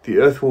 The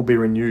earth will be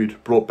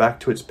renewed, brought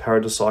back to its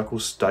paradisiacal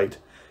state.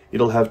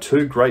 It'll have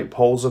two great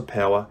poles of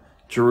power,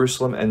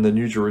 Jerusalem and the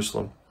New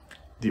Jerusalem,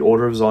 the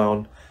order of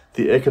Zion,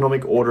 the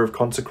economic order of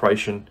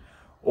consecration.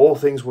 All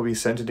things will be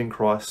centered in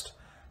Christ.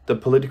 The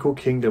political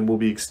kingdom will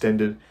be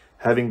extended,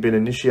 having been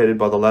initiated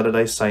by the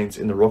Latter-day Saints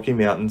in the Rocky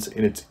Mountains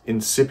in its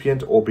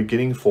incipient or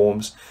beginning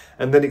forms,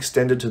 and then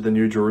extended to the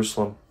New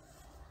Jerusalem.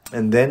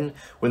 And then,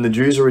 when the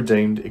Jews are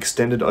redeemed,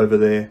 extended over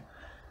there.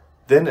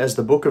 Then, as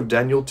the book of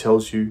Daniel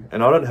tells you,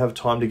 and I don't have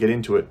time to get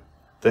into it,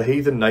 the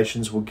heathen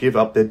nations will give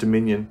up their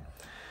dominion,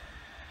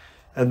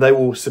 and they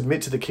will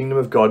submit to the kingdom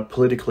of God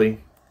politically.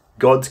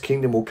 God's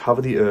kingdom will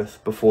cover the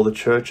earth before the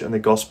church and the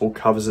gospel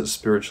covers it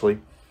spiritually.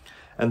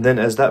 And then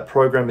as that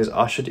program is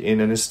ushered in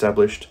and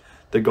established,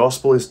 the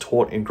gospel is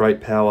taught in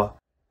great power.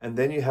 And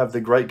then you have the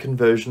great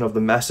conversion of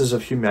the masses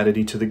of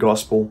humanity to the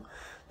gospel.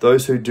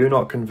 Those who do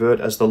not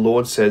convert, as the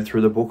Lord said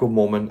through the Book of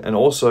Mormon and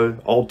also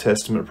Old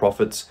Testament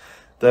prophets,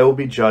 they will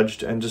be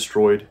judged and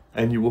destroyed,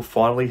 and you will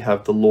finally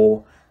have the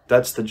law.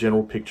 That's the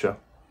general picture.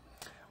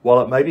 While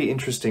it may be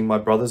interesting, my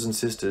brothers and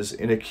sisters,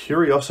 in a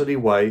curiosity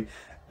way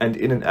and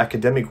in an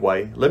academic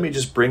way, let me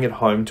just bring it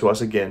home to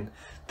us again.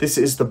 This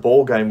is the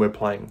ball game we're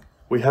playing.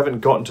 We haven't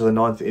gotten to the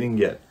 9th inning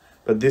yet,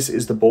 but this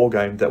is the ball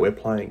game that we're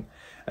playing,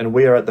 and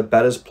we are at the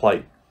batter's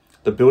plate.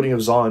 The building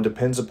of Zion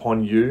depends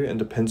upon you and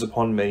depends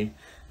upon me.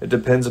 It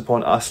depends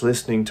upon us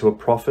listening to a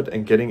prophet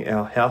and getting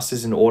our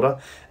houses in order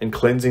and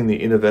cleansing the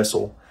inner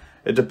vessel.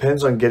 It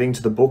depends on getting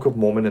to the Book of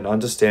Mormon and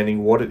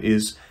understanding what it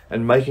is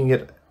and making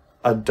it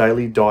a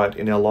daily diet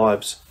in our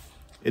lives.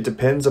 It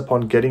depends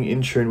upon getting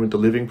in tune with the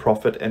living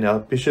prophet and our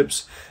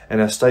bishops and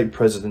our state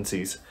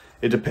presidencies.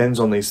 It depends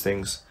on these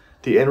things.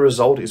 The end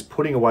result is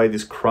putting away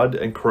this crud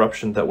and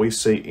corruption that we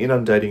see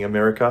inundating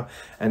America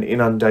and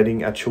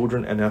inundating our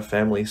children and our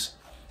families.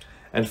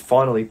 And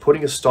finally,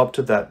 putting a stop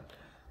to that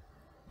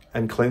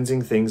and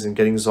cleansing things and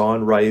getting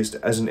Zion raised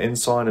as an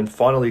ensign, and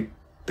finally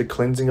the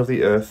cleansing of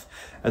the earth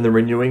and the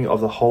renewing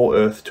of the whole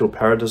earth to a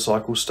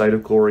paradisiacal state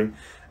of glory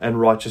and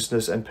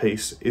righteousness and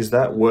peace. Is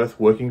that worth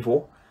working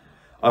for?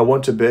 I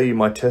want to bear you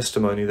my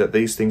testimony that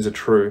these things are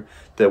true,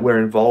 that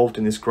we're involved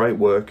in this great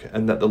work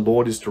and that the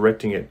Lord is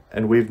directing it,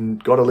 and we've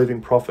got a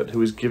living prophet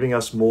who is giving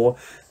us more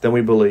than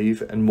we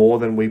believe and more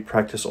than we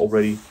practice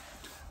already.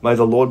 May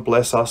the Lord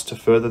bless us to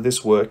further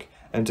this work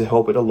and to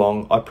help it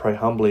along, I pray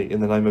humbly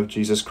in the name of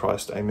Jesus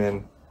Christ.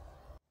 Amen.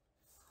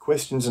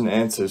 Questions and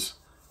answers.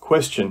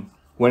 Question: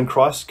 when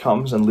Christ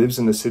comes and lives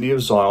in the city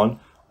of Zion,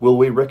 will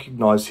we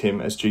recognize him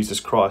as Jesus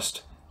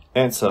Christ?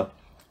 Answer: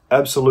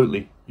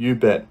 absolutely, you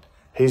bet.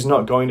 He's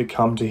not going to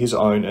come to his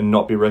own and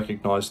not be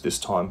recognized this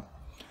time.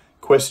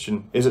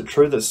 Question: is it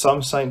true that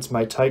some saints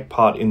may take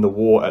part in the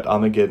war at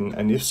Armageddon,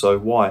 and if so,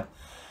 why?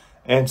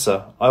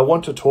 Answer: I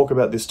want to talk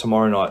about this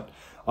tomorrow night.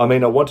 I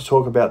want to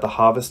talk about the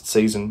harvest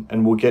season,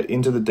 and we'll get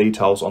into the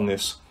details on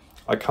this.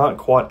 I can't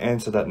quite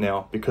answer that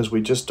now because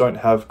we just don't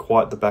have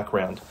quite the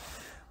background.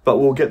 But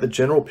we'll get the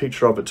general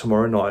picture of it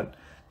tomorrow night.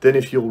 Then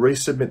if you'll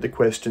resubmit the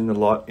question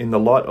in the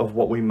light of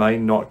what we may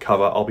not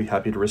cover, I'll be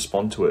happy to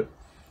respond to it.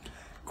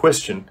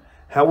 Question: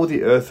 how will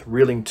the earth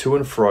reeling to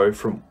and fro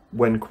from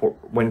when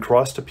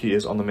Christ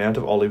appears on the Mount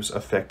of Olives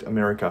affect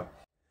America?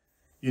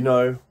 You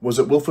know, was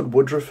it Wilford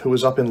Woodruff who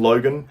was up in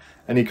Logan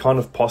and he kind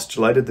of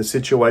postulated the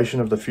situation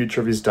of the future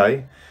of his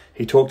day?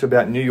 He talked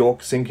about New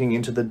York sinking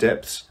into the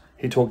depths.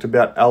 He talked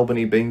about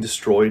Albany being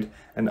destroyed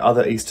and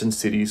other eastern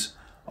cities.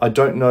 I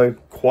don't know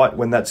quite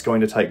when that's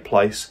going to take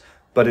place,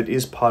 but it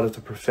is part of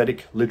the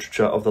prophetic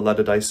literature of the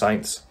Latter-day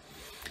Saints.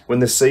 When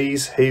the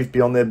seas heave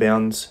beyond their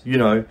bounds, you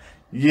know,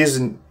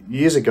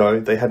 Years ago,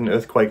 they had an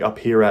earthquake up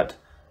here at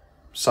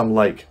some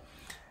lake.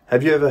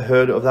 Have you ever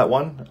heard of that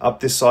one? Up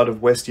this side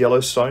of West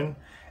Yellowstone?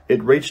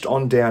 It reached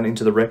on down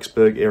into the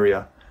Rexburg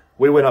area.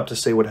 We went up to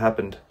see what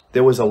happened.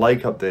 There was a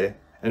lake up there,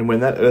 and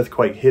when that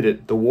earthquake hit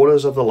it, the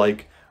waters of the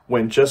lake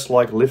went just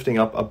like lifting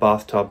up a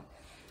bathtub.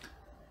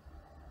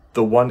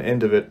 The one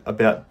end of it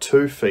about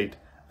 2 feet,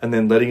 and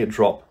then letting it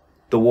drop.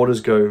 The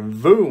waters go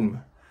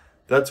boom.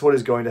 That's what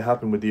is going to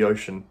happen with the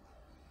ocean.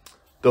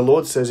 The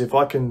Lord says, if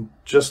I can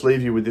just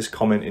leave you with this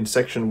comment in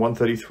section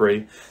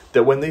 133,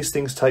 that when these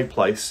things take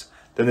place,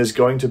 then there's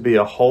going to be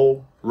a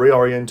whole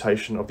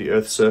reorientation of the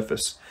earth's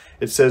surface.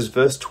 It says,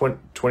 verse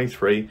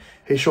 23,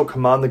 he shall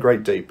command the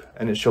great deep,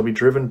 and it shall be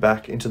driven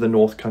back into the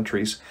north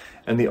countries,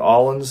 and the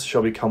islands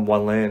shall become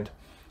one land.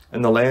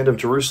 And the land of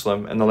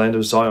Jerusalem and the land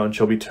of Zion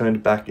shall be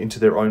turned back into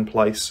their own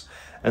place,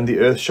 and the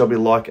earth shall be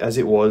like as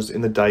it was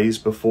in the days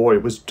before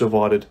it was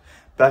divided,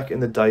 back in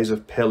the days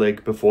of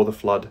Peleg before the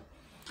flood.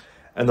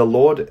 And the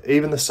Lord,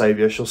 even the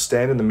Saviour, shall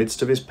stand in the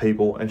midst of his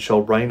people, and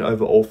shall reign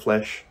over all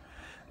flesh.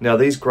 Now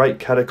these great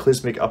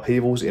cataclysmic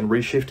upheavals in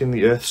reshifting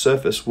the earth's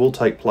surface will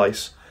take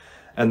place,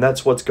 and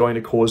that's what's going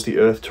to cause the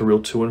earth to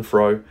reel to and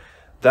fro,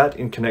 that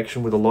in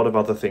connection with a lot of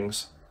other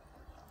things.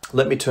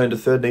 Let me turn to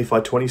 3 Nephi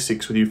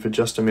 26 with you for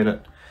just a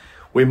minute.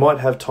 We might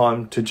have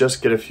time to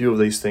just get a few of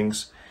these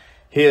things.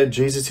 Here,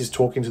 Jesus is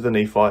talking to the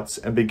Nephites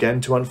and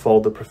began to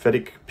unfold the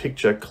prophetic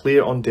picture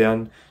clear on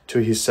down to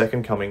his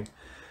second coming.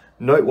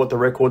 Note what the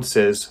record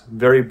says,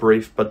 very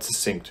brief but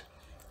succinct.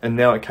 And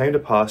now it came to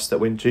pass that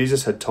when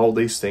Jesus had told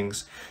these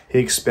things, he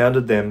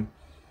expounded them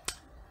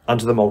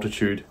unto the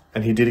multitude,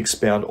 and he did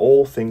expound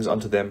all things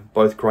unto them,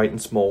 both great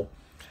and small.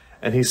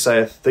 And he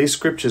saith, these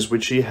scriptures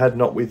which ye had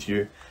not with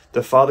you,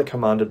 the Father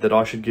commanded that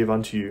I should give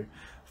unto you,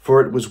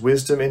 for it was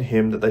wisdom in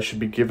him that they should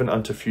be given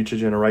unto future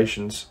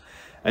generations.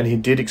 And he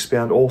did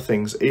expound all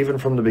things, even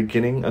from the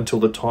beginning until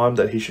the time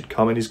that he should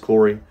come in his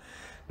glory.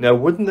 Now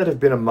wouldn't that have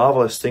been a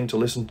marvellous thing to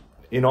listen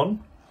in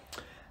on?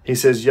 He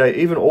says, yea,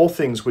 even all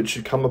things which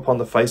should come upon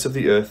the face of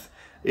the earth,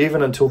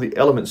 even until the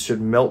elements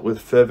should melt with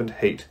fervent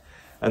heat.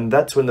 And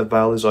that's when the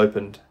veil is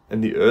opened,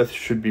 and the earth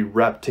should be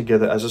wrapped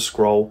together as a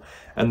scroll,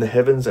 and the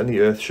heavens and the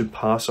earth should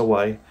pass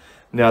away.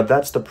 Now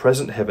that's the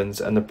present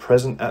heavens and the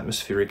present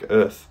atmospheric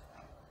earth.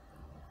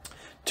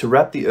 To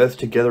wrap the earth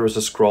together as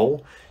a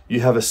scroll,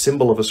 you have a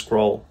symbol of a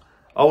scroll.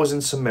 I was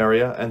in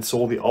Samaria and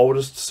saw the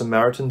oldest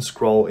Samaritan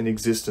scroll in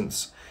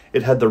existence.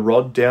 It had the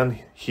rod down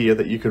here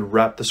that you could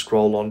wrap the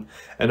scroll on,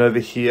 and over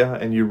here,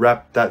 and you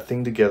wrap that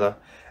thing together.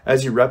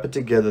 As you wrap it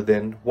together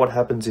then, what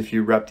happens if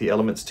you wrap the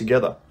elements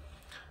together?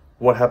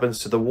 What happens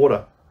to the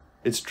water?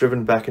 It's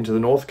driven back into the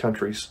north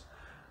countries.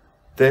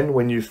 Then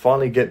when you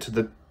finally get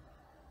the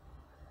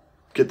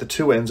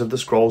 2 ends of the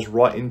scrolls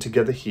right in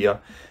together here,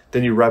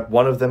 then you wrap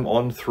one of them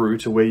on through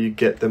to where you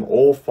get them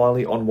all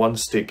finally on one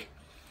stick.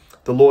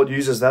 The Lord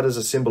uses that as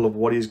a symbol of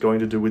what he is going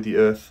to do with the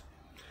earth.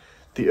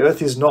 The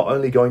earth is not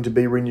only going to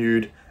be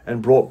renewed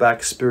and brought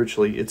back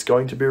spiritually, it's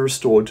going to be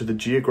restored to the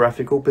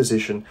geographical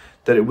position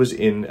that it was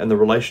in and the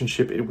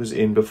relationship it was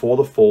in before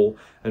the fall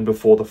and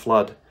before the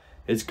flood.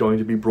 It's going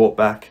to be brought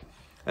back.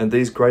 And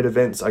these great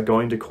events are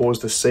going to cause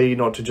the sea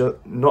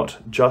not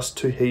just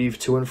to heave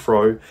to and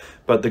fro,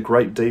 but the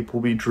great deep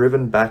will be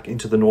driven back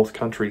into the north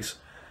countries.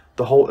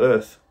 The whole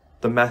earth,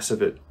 the mass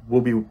of it,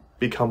 will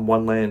become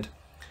one land.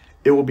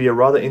 It will be a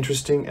rather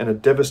interesting and a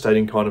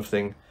devastating kind of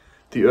thing.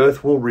 The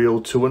earth will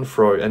reel to and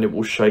fro, and it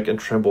will shake and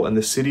tremble, and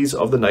the cities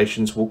of the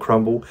nations will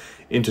crumble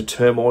into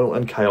turmoil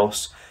and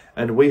chaos.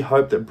 And we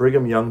hope that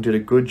Brigham Young did a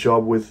good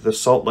job with the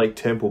Salt Lake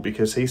Temple,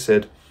 because he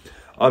said,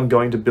 I'm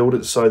going to build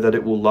it so that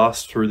it will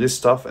last through this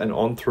stuff and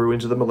on through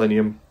into the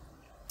millennium.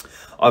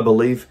 I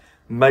believe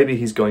maybe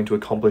he's going to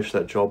accomplish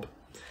that job.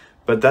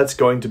 But that's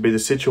going to be the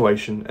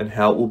situation and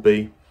how it will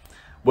be.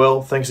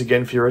 Well, thanks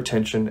again for your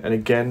attention, and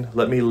again,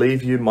 let me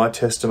leave you my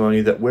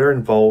testimony that we're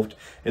involved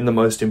in the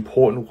most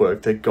important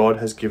work that God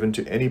has given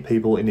to any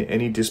people in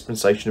any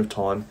dispensation of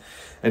time,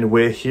 and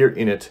we're here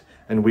in it,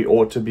 and we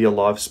ought to be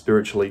alive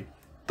spiritually.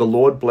 The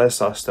Lord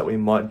bless us that we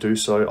might do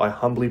so, I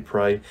humbly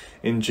pray,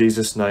 in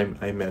Jesus' name,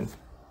 amen.